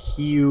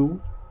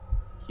 Hugh.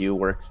 Hue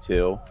works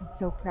too. I'm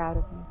so proud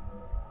of you.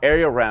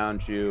 Area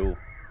around you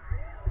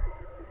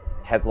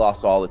has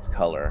lost all its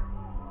color.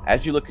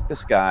 As you look at the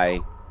sky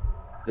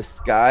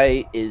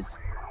is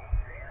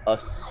a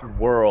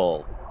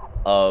swirl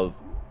of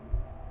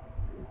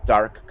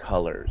dark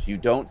colors. You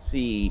don't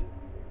see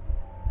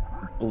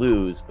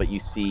blues, but you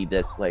see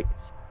this like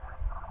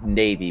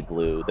navy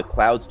blue. The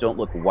clouds don't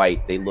look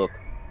white, they look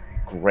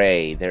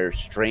gray. There's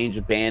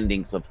strange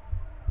bandings of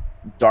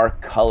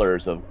dark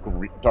colors of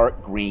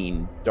dark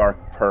green, dark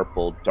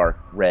purple, dark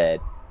red.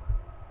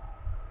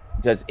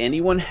 Does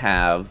anyone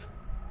have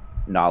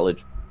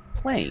knowledge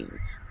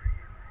planes?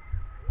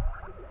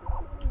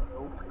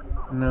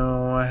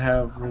 No, I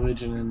have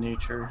religion and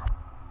nature.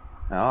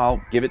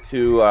 I'll give it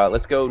to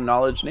let's go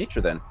knowledge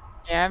nature then.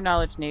 Yeah, I have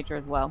knowledge nature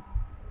as well.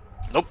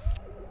 Nope.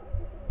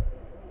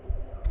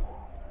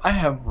 I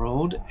have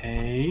rolled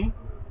a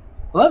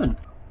 11.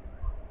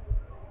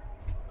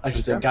 I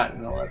should say Okay. gotten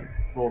an 11.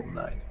 Rolled a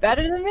 9.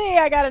 Better than me,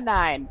 I got a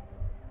 9.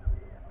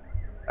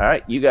 All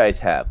right, you guys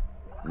have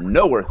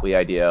no earthly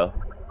idea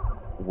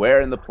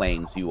where in the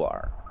plains you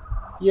are.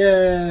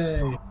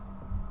 Yay!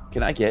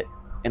 Can I get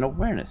an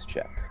awareness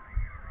check?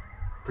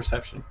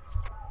 Perception.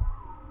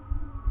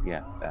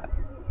 Yeah, that.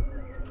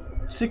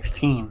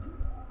 16.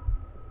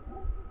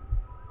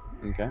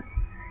 Okay.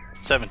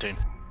 17.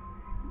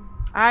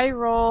 I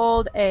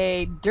rolled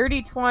a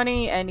dirty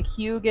 20 and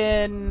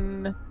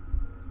Hugin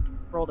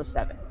rolled a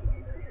 7.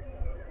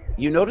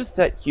 You notice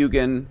that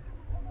Hugin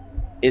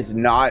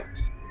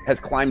has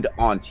climbed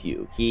onto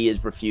you. He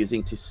is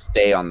refusing to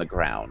stay on the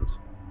ground.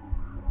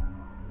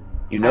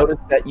 You notice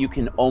that you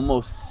can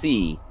almost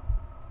see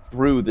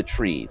through the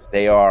trees.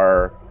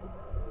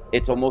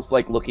 It's almost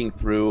like looking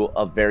through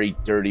a very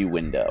dirty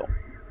window.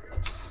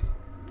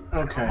 I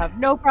Okay. have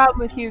no problem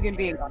with Hugin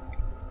being on.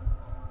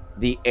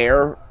 The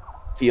air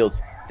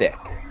feels thick.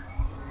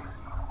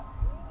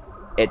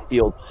 It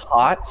feels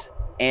hot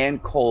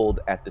and cold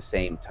at the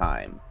same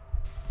time.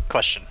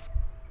 Question.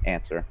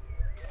 Answer.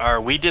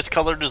 Are we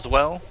discolored as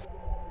well?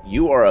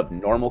 You are of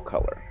normal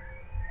color.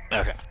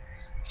 Okay.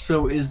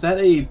 So is that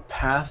a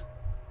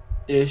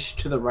path-ish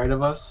to the right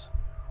of us?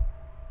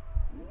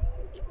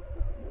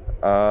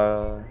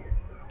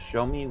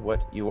 Show me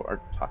what you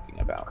are talking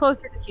about.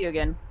 Closer to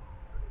Hugin.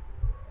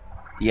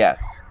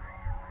 Yes.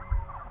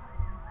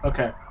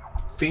 Okay.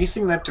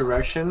 Facing that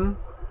direction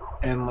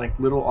and like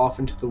little off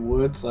into the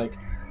woods, like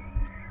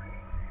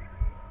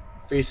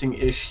facing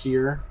ish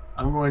here,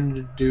 I'm going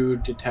to do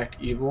detect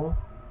evil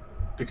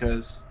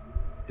because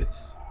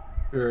it's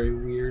very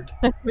weird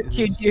What in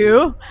you this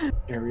do?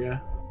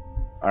 area.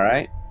 All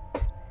right.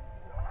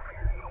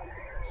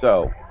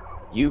 So,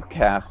 you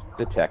cast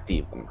Detect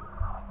Evil.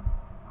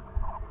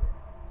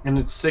 And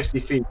it's 60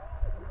 feet.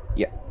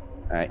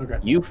 All right. Okay.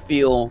 You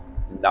feel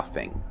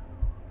nothing.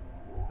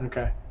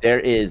 Okay. There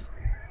is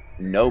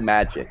no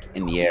magic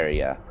in the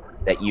area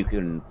that you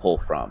can pull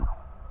from.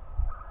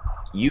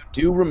 You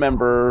do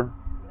remember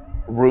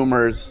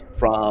rumors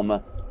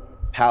from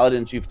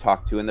paladins you've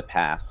talked to in the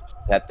past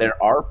that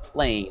there are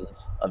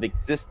planes of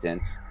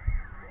existence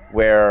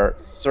where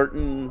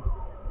certain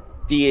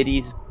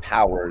deities'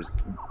 powers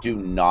do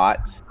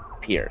not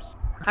pierce.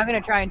 I'm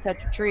gonna try and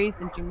touch a tree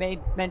since you made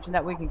mention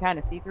that we can kind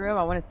of see through them.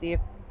 I want to see if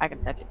I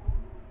can touch it.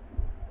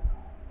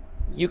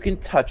 You can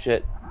touch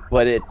it,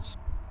 but it's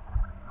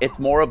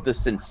more of the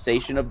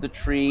sensation of the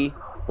tree,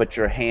 but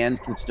your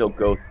hand can still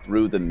go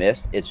through the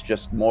mist. It's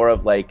just more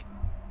of like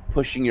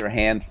pushing your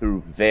hand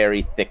through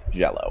very thick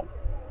jello.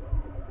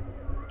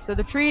 So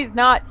the tree's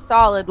not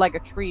solid like a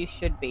tree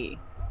should be.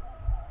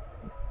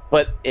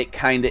 But it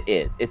kind of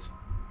is. It's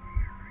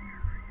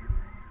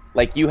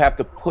like you have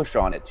to push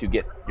on it to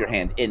get your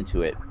hand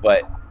into it,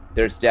 but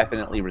there's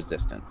definitely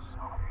resistance.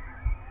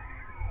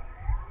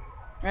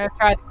 I'm gonna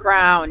try the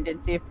ground and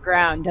see if the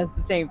ground does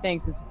the same thing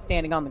since I'm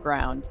standing on the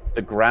ground.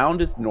 The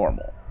ground is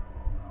normal.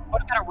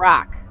 What about a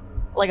rock?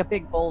 Like a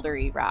big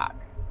bouldery rock.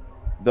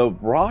 The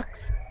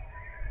rocks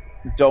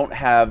don't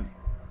have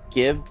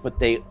give, but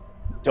they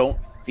don't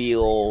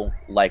feel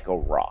like a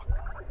rock.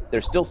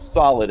 They're still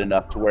solid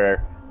enough to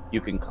where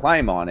you can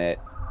climb on it,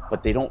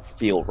 but they don't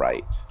feel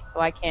right. So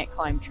I can't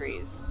climb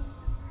trees.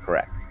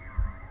 Correct.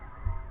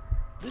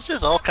 This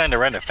is all kind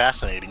of random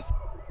fascinating.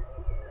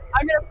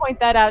 I'm gonna point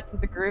that out to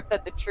the group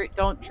that the tree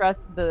don't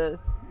trust the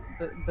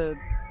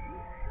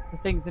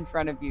things in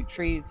front of you.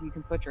 Trees you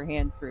can put your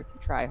hand through if you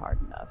try hard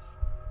enough.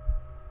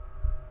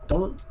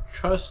 Don't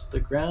trust the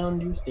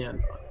ground you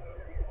stand on.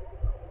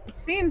 It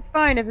seems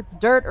fine if it's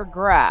dirt or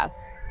grass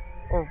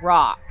or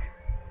rock.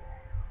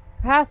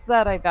 Past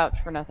that, I vouch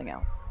for nothing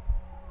else.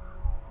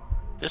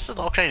 This is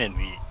all kind of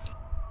neat.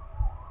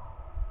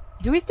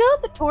 Do we still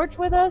have the torch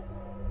with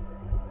us?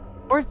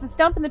 Or is the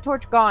stump and the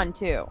torch gone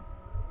too?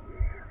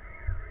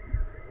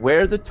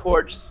 Where the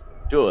torch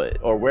stood,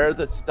 or where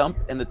the stump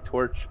and the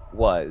torch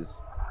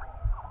was,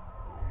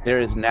 there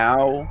is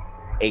now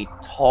a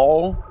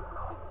tall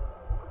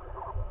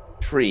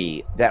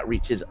tree that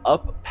reaches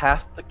up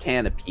past the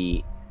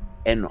canopy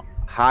and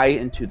high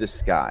into the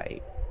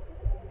sky.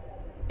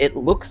 It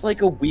looks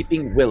like a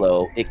weeping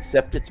willow,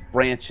 except its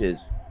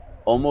branches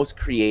almost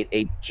create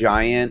a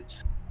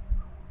giant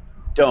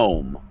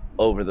dome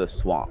over the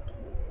swamp.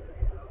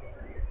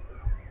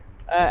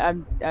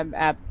 I'm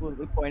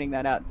absolutely pointing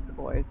that out to the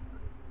boys.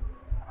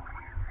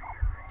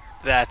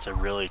 That's a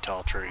really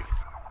tall tree.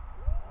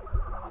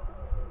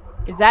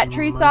 Is that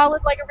tree Mm.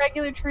 solid like a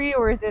regular tree,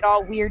 or is it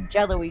all weird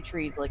jello-y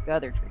trees like the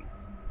other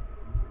trees?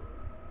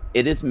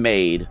 It is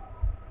made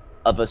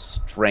of a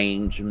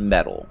strange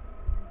metal.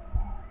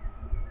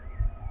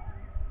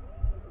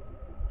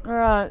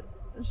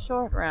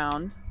 Short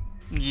round.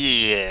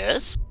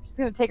 Yes. She's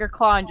gonna take her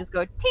claw and just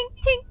go tink,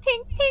 tink,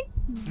 tink,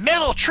 tink.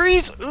 Metal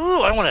trees?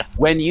 Ooh, I want to.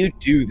 When you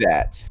do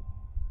that,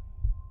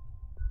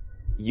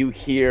 you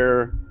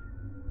hear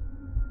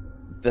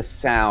the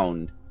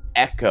sound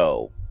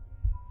echo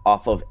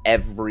off of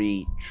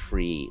every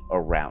tree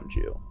around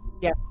you.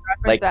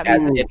 Reference Like that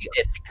as music.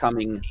 if it's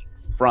coming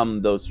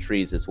from those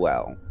trees as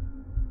well.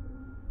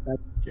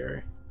 That's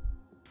scary.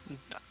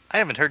 I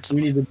haven't heard some.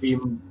 We need to be a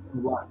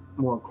lot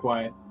more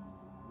quiet.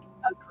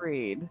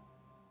 Agreed.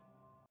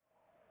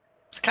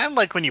 It's kind of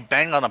like when you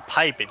bang on a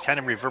pipe, it kind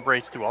of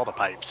reverberates through all the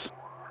pipes.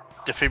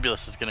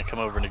 Defibulus is going to come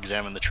over and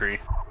examine the tree.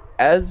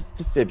 As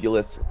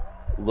Defibulus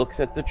looks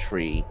at the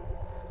tree,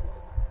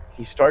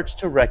 he starts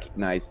to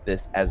recognize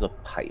this as a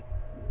pipe.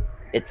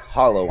 It's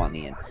hollow on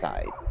the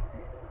inside.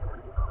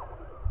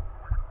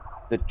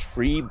 The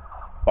tree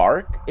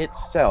bark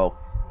itself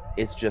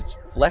is just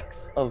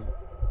flecks of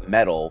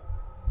metal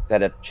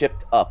that have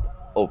chipped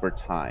up over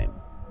time.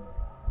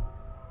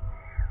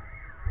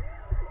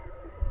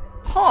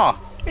 Huh.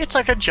 It's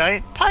like a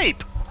giant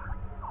pipe.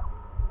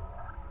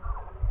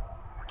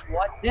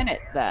 What's in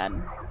it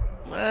then?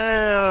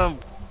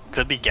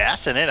 Could be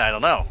gas in it. I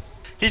don't know.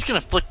 He's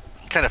gonna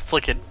kind of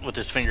flick it with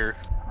his finger.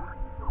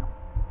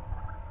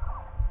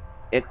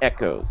 It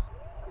echoes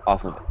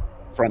off of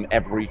from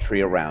every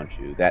tree around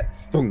you. That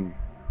thunk,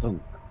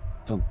 thunk,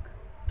 thunk,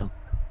 thunk,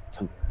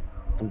 thunk,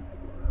 thunk,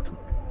 thunk.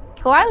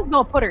 Kalilah's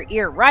gonna put her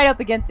ear right up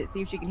against it,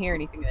 see if she can hear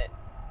anything in it.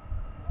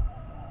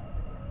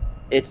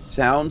 It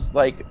sounds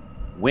like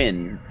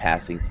wind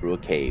passing through a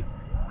cave.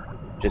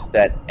 Just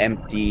that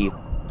empty,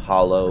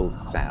 hollow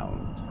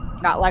sound.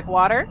 Not like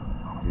water.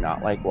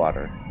 Not like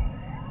water.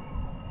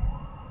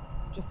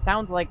 Just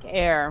sounds like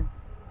air.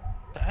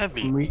 That'd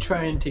Can be. we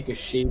try and take a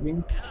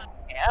shaving?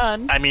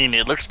 And I mean,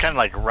 it looks kind of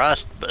like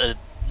rust, but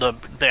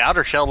the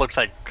outer shell looks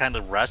like kind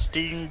of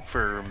rusty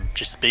for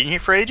just being here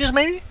for ages,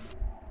 maybe.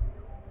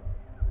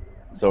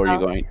 So are you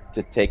going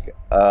to take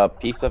a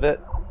piece of it?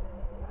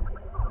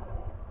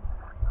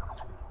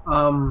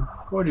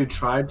 Going to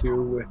try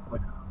to with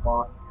like a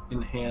cloth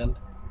in hand.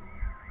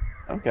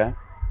 Okay.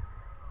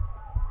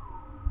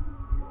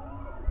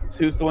 So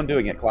who's the one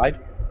doing it, Clyde?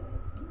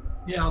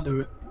 Yeah, I'll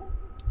do it.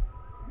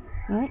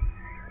 All right.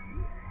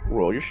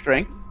 Roll your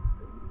strength.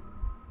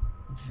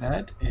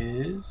 That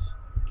is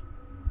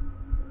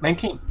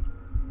 19.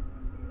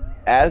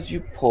 As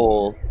you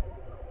pull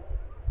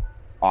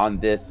on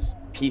this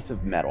piece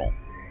of metal,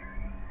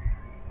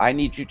 I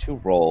need you to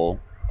roll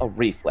a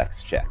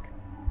reflex check.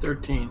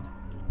 13.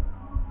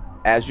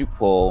 As you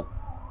pull,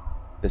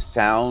 the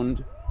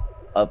sound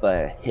of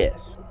a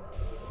hiss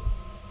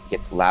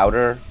gets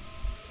louder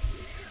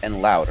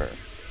and louder.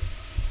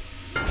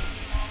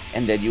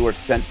 And then you are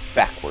sent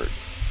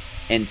backwards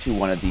into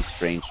one of these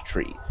strange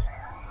trees.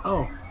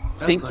 Oh,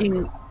 that's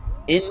Sinking not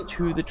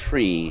into the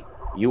tree,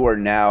 you are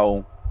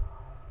now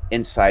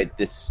inside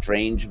this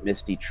strange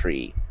misty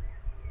tree.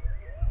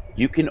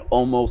 You can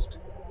almost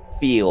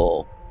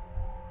feel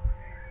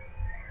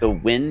the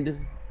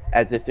wind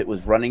as if it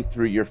was running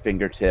through your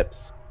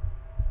fingertips,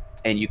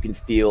 and you can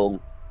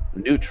feel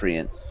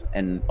nutrients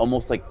and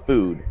almost like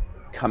food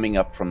coming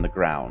up from the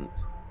ground.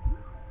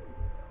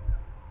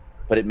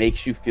 But it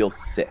makes you feel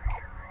sick.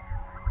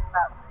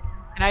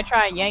 can I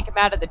try and yank him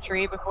out of the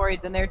tree before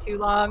he's in there too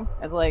long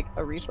as like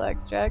a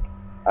reflex check?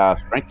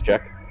 Strength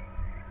check.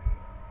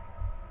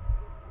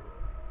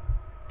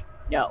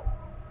 No.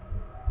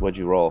 What'd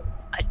you roll?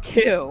 A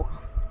 2.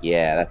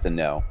 Yeah, that's a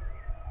no.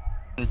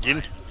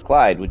 You,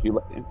 Clyde, would you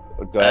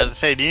go I ahead? was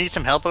say, do you need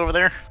some help over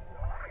there?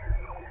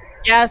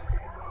 Yes.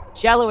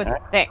 Jello is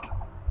Alright. thick.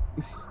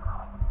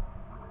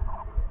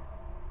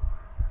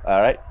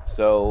 All right.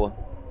 So,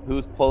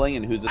 who's pulling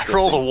and who's I assisting?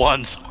 rolled a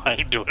 1, so I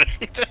ain't doing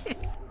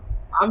anything.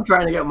 I'm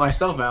trying to get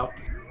myself out.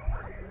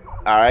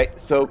 All right.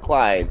 So,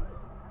 Clyde,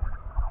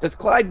 does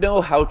Clyde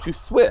know how to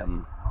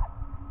swim?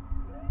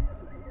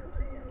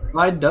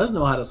 Clyde does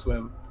know how to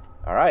swim.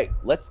 All right.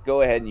 Let's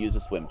go ahead and use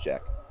a swim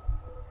check.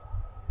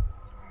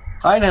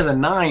 Clyde has a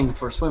 9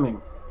 for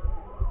swimming.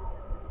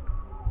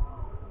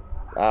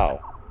 Wow.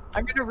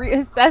 I'm gonna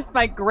reassess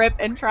my grip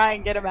and try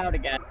and get him out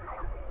again.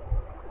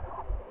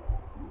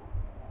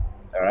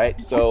 All right.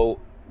 So,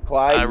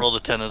 Clyde, I rolled a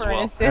 10 as For an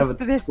well. I have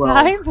assist a this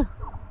 12. time.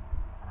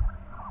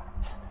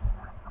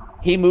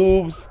 he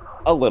moves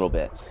a little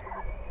bit.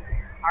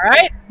 All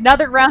right,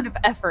 another round of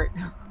effort.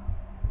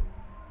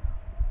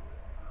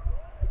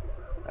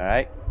 All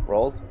right.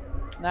 Rolls.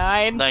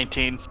 9.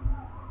 19.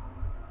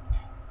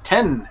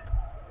 10.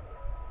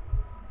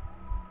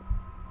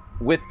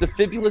 With the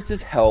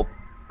Fibulus's help,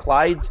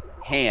 Clyde's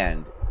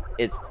hand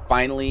is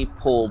finally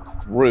pulled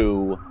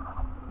through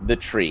the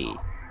tree,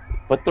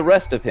 but the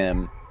rest of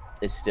him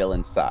is still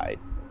inside.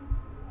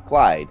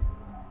 Clyde,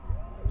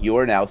 you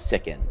are now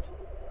sickened.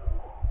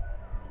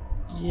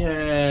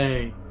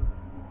 Yay.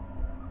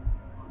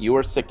 You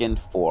are sickened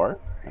for.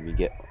 Let me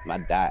get my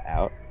die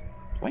out.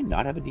 Do I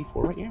not have a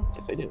D4 right here?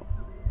 Yes, I do.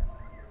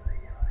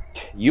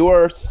 You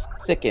are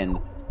sickened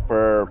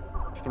for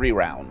 3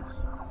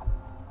 rounds.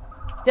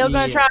 Still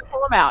gonna Yeah. try and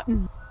pull him out.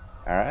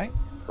 All right,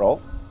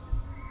 roll.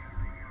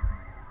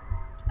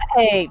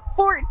 Hey,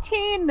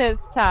 14 this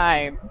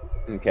time.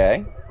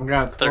 Okay. I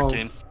got 12.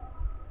 13.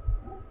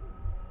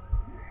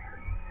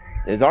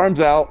 His arm's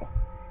out.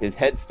 His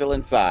head's still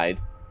inside.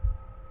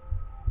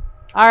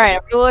 All right,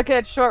 I'm gonna look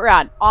at short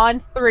round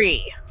on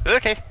 3.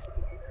 Okay.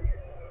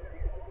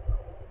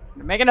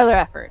 Gonna make another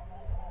effort.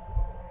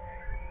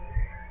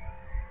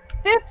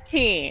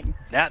 15.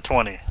 Nat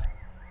 20.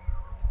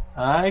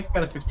 I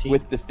got a 15.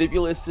 With the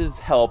Fibulus's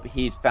help,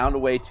 he's found a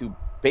way to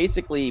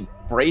basically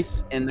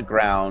brace in the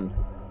ground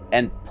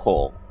and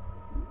pull.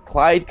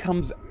 Clyde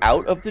comes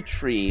out of the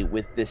tree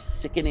with this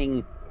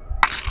sickening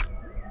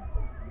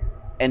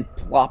and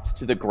plops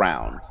to the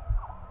ground.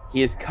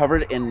 He is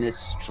covered in this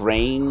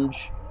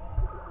strange,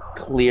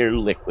 clear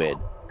liquid.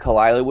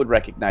 Kalilah would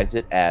recognize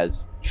it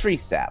as tree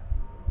sap.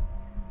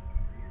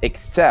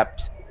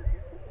 Except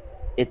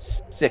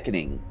it's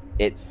sickening.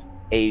 It's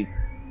a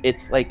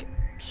It's like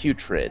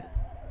putrid.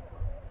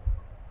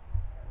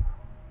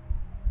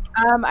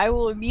 I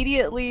will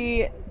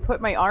immediately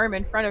put my arm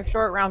in front of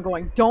Short Round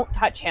going, don't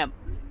touch him,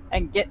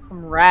 and get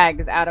some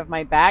rags out of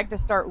my bag to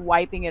start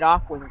wiping it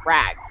off with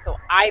rags so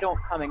I don't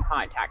come in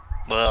contact.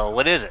 Well,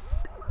 what is it?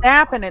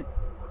 Sap and it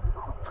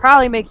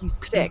probably make you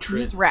sick.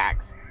 Putrid. Use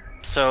rags.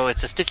 So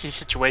it's a sticky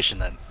situation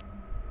then.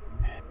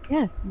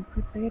 Yes, you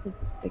could say it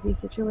is a sticky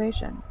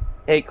situation.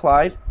 Hey,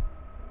 Clyde,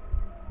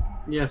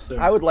 Yes, sir.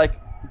 I would like.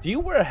 Do you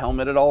wear a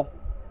helmet at all?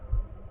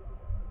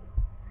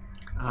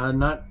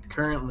 Not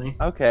currently.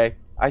 Okay.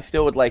 I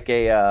still would like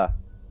a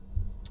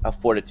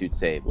fortitude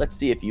save. Let's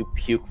see if you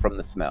puke from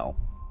the smell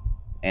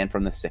and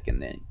from the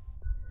sickening.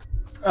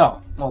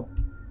 Oh, well,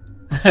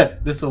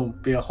 this will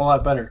be a whole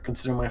lot better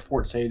considering my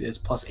fort save is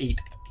 +8.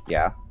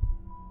 Yeah.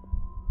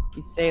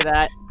 You say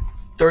that.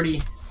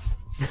 30.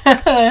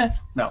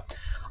 No.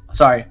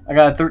 Sorry, I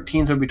got a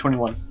 13, so it'll be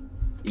 21.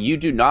 You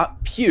do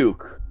not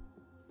puke,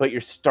 but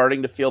you're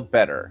starting to feel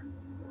better.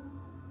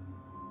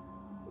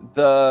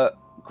 The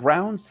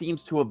ground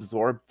seems to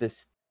absorb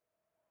this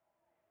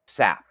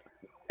sap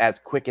as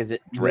quick as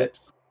it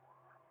drips.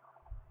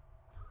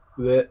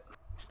 Blech.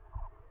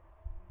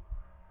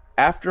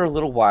 After a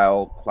little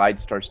while, Clyde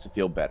starts to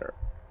feel better.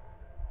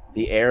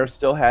 The air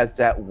still has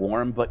that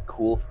warm but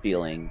cool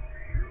feeling,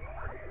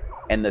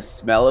 and the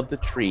smell of the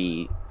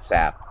tree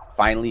sap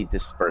finally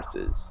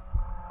disperses.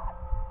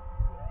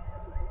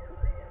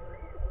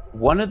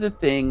 One of the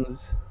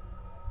things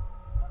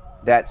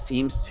that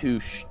seems to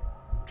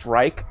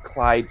strike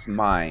Clyde's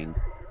mind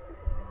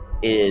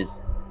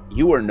is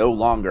you are no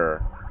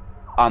longer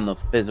on the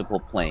physical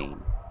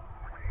plane,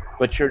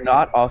 but you're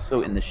not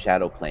also in the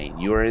shadow plane.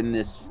 You are in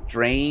this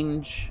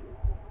strange,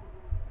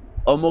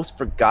 almost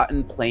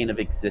forgotten plane of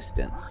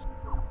existence.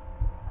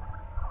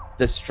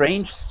 The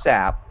strange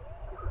sap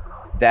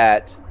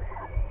that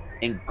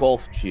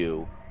engulfed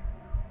you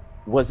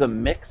was a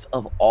mix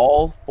of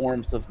all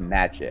forms of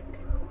magic,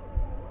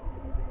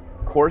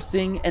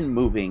 coursing and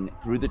moving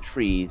through the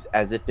trees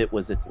as if it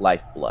was its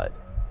lifeblood.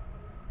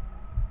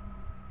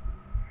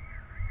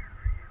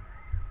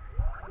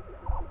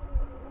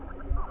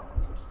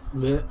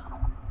 Blech.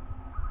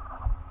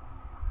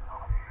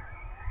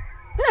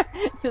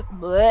 Just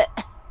bleh.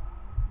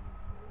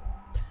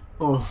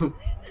 Oh,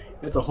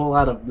 that's a whole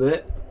lot of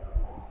blech.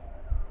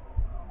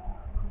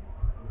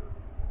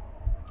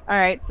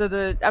 Alright,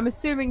 so I'm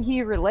assuming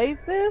he relays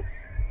this?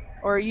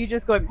 Or are you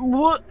just going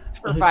 "Bleh"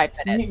 for 5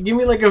 minutes? Give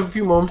me like a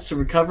few moments to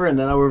recover, and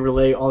then I will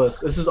relay all this.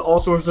 This is all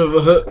sorts of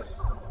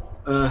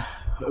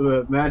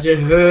magic.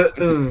 Yeah.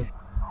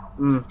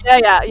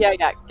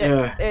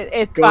 Yeah.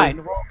 It's Going- fine.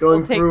 We'll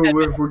Going take through, 10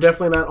 we're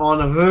definitely not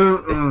on a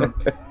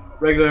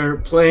regular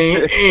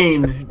plane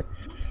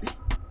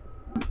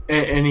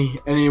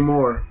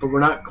anymore. But we're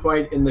not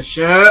quite in the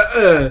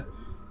shadow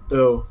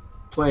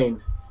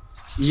plane.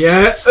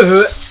 Yeah.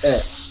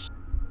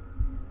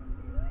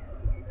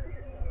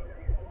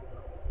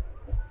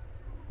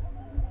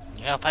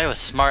 Yeah, if I was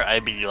smart,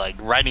 I'd be like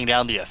writing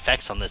down the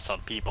effects on this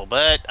on people,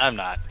 but I'm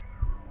not.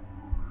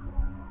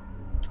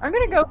 I'm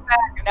gonna go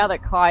back now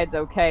that Clyde's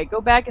okay. Go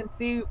back and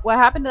see what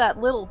happened to that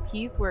little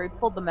piece where he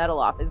pulled the metal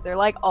off. Is there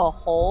like a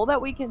hole that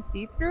we can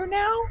see through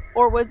now,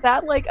 or was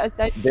that like a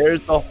set?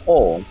 There's a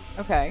hole,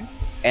 Okay.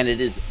 and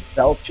it is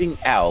belching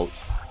out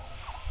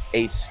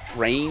a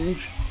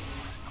strange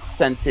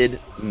scented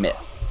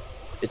mist.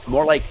 It's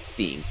more like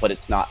steam, but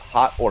it's not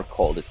hot or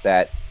cold. It's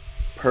that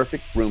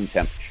perfect room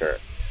temperature.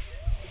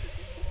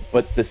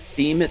 But the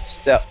steam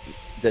itself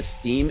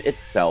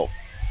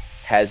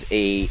has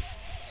a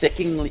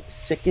sickeningly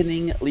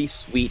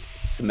sweet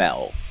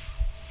smell.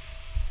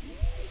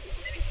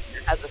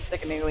 It has a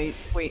sickeningly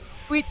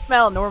sweet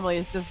smell. Normally,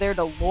 it's just there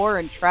to lure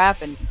and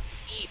trap and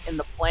eat in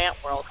the plant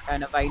world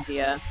kind of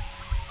idea.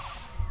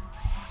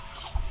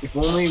 If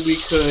only we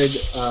could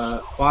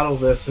bottle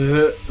this,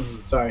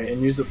 sorry, and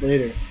use it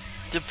later.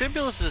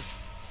 Defibulus is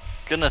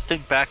gonna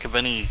think back of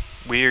any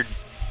weird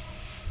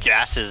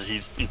gases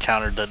he's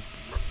encountered that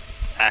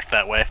act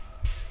that way.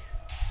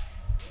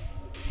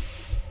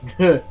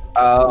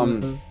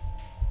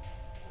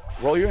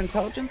 Roll your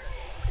intelligence.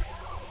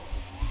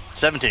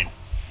 17.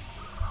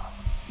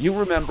 You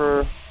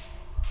remember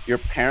your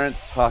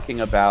parents talking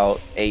about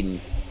a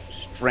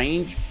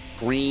strange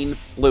green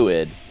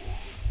fluid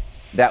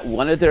that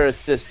one of their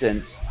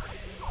assistants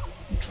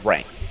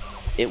drank.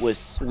 It was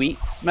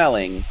sweet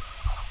smelling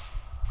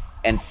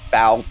and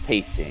foul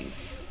tasting,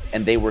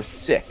 and they were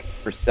sick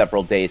for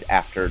several days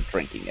after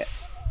drinking it.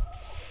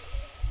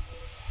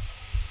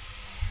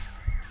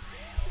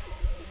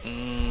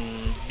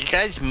 You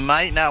guys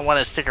might not want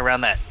to stick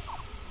around that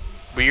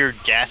weird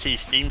gassy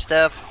steam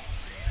stuff.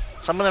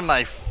 Some of them,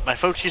 my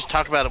folks used to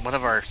talk about one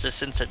of our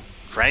assistants that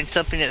drank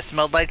something that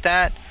smelled like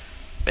that.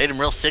 Made him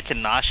real sick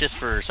and nauseous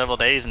for several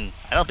days, and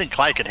I don't think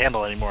Clyde could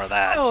handle any more of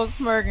that. Oh,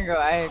 smirk and go,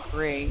 I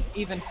agree.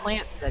 Even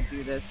plants that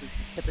do this is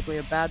typically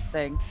a bad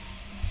thing.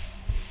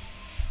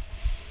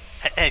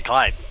 Hey,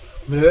 Clyde,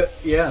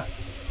 Yeah.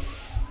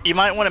 you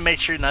might want to make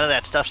sure none of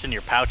that stuff's in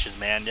your pouches,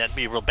 man. That'd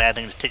be a real bad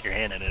thing to stick your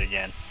hand in it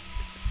again.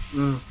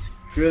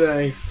 Good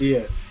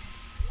idea.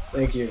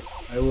 Thank you.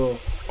 I will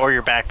Or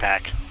your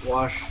backpack.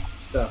 wash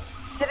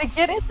stuff. Did it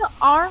get in the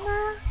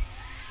armor?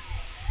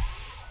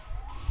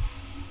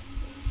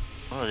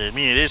 Well, I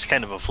mean, it is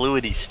kind of a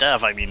fluidy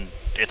stuff. I mean,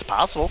 it's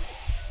possible.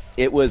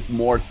 It was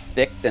more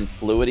thick than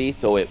fluidy,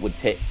 so it would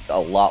take a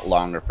lot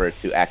longer for it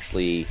to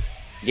actually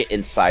get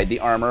inside the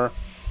armor.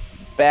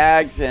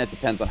 Bags, and it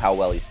depends on how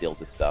well he seals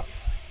his stuff.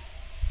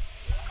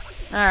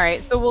 All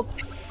right, so we'll.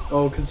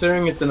 Oh,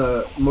 considering it's in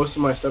a, most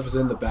of my stuff is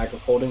in the bag of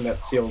holding,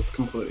 that seal's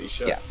completely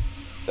shut. Yeah.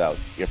 So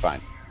you're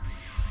fine.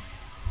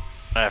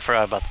 I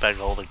forgot about the bag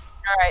of holding.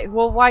 All right.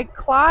 Well, while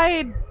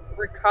Clyde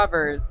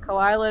recovers,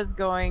 Kalila's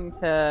going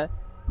to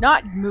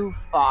not move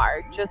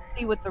far, just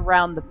see what's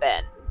around the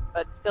bend,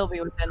 but still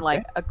be within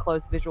like a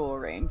close visual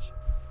range.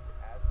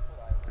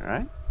 All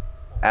right.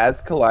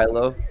 As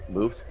Kalila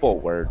moves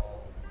forward,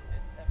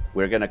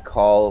 we're gonna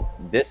call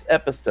this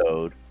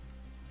episode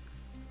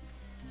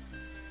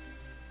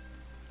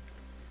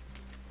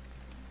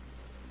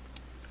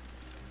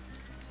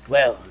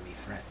Well, me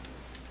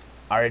friends,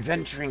 our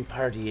adventuring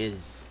party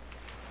is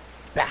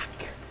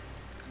back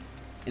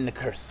in the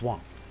Cursed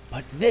Swamp.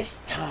 But this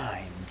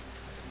time,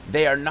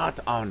 they are not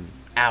on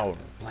our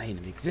plane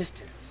of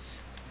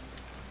existence.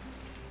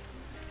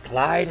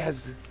 Clyde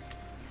has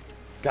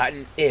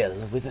gotten ill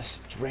with a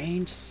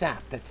strange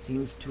sap that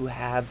seems to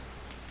have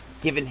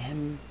given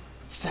him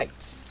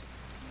sights.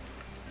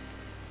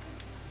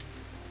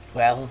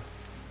 Well,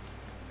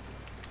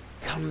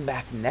 come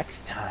back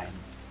next time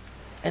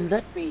and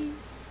let me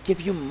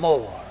give you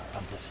more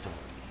of the story.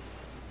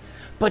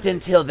 But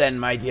until then,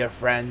 my dear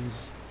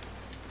friends,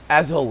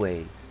 as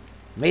always,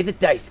 may the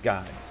dice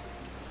gods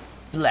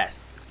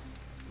bless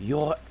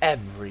your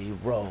every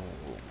roll.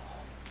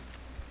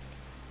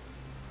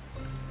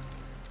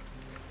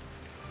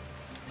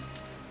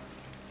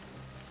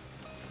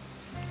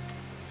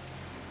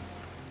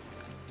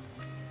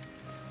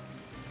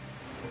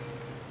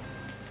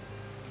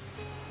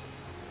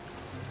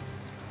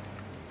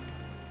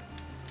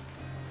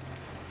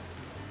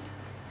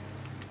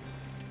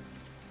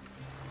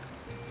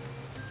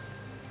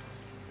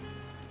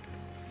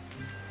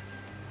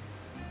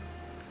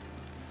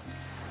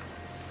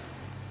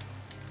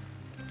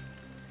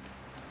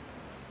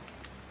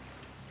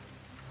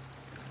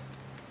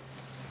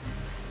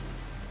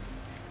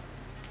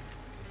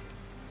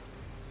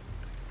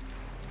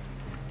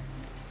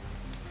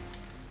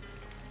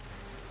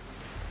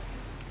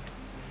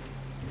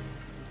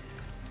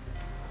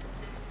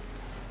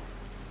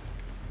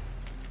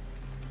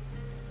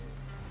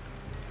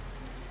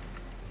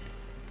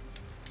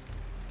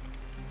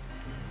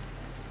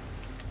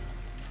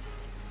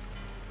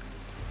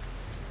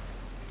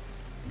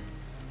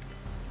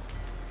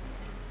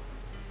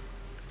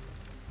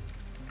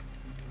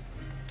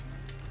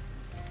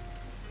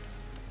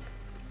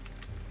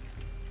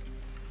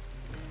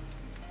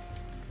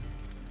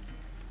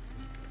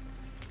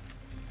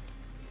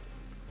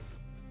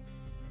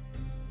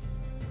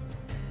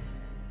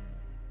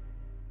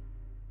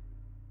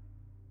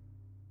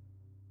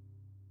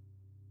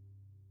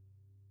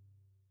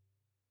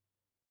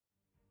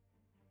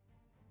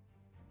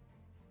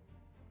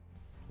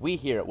 We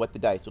here at What the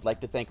Dice would like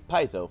to thank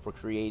Paizo for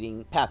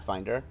creating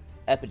Pathfinder,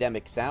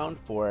 Epidemic Sound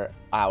for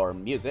our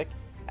music,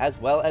 as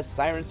well as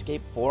Sirenscape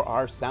for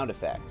our sound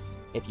effects.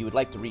 If you would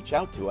like to reach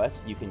out to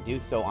us, you can do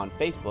so on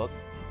Facebook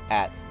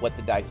at What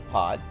the Dice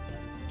Pod,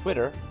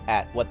 Twitter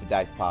at What the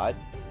Dice Pod,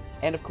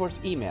 and of course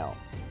email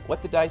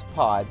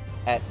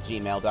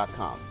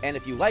whatthedicepod@gmail.com. And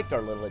if you liked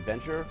our little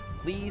adventure,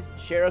 please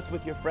share us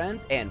with your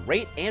friends and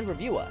rate and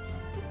review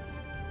us.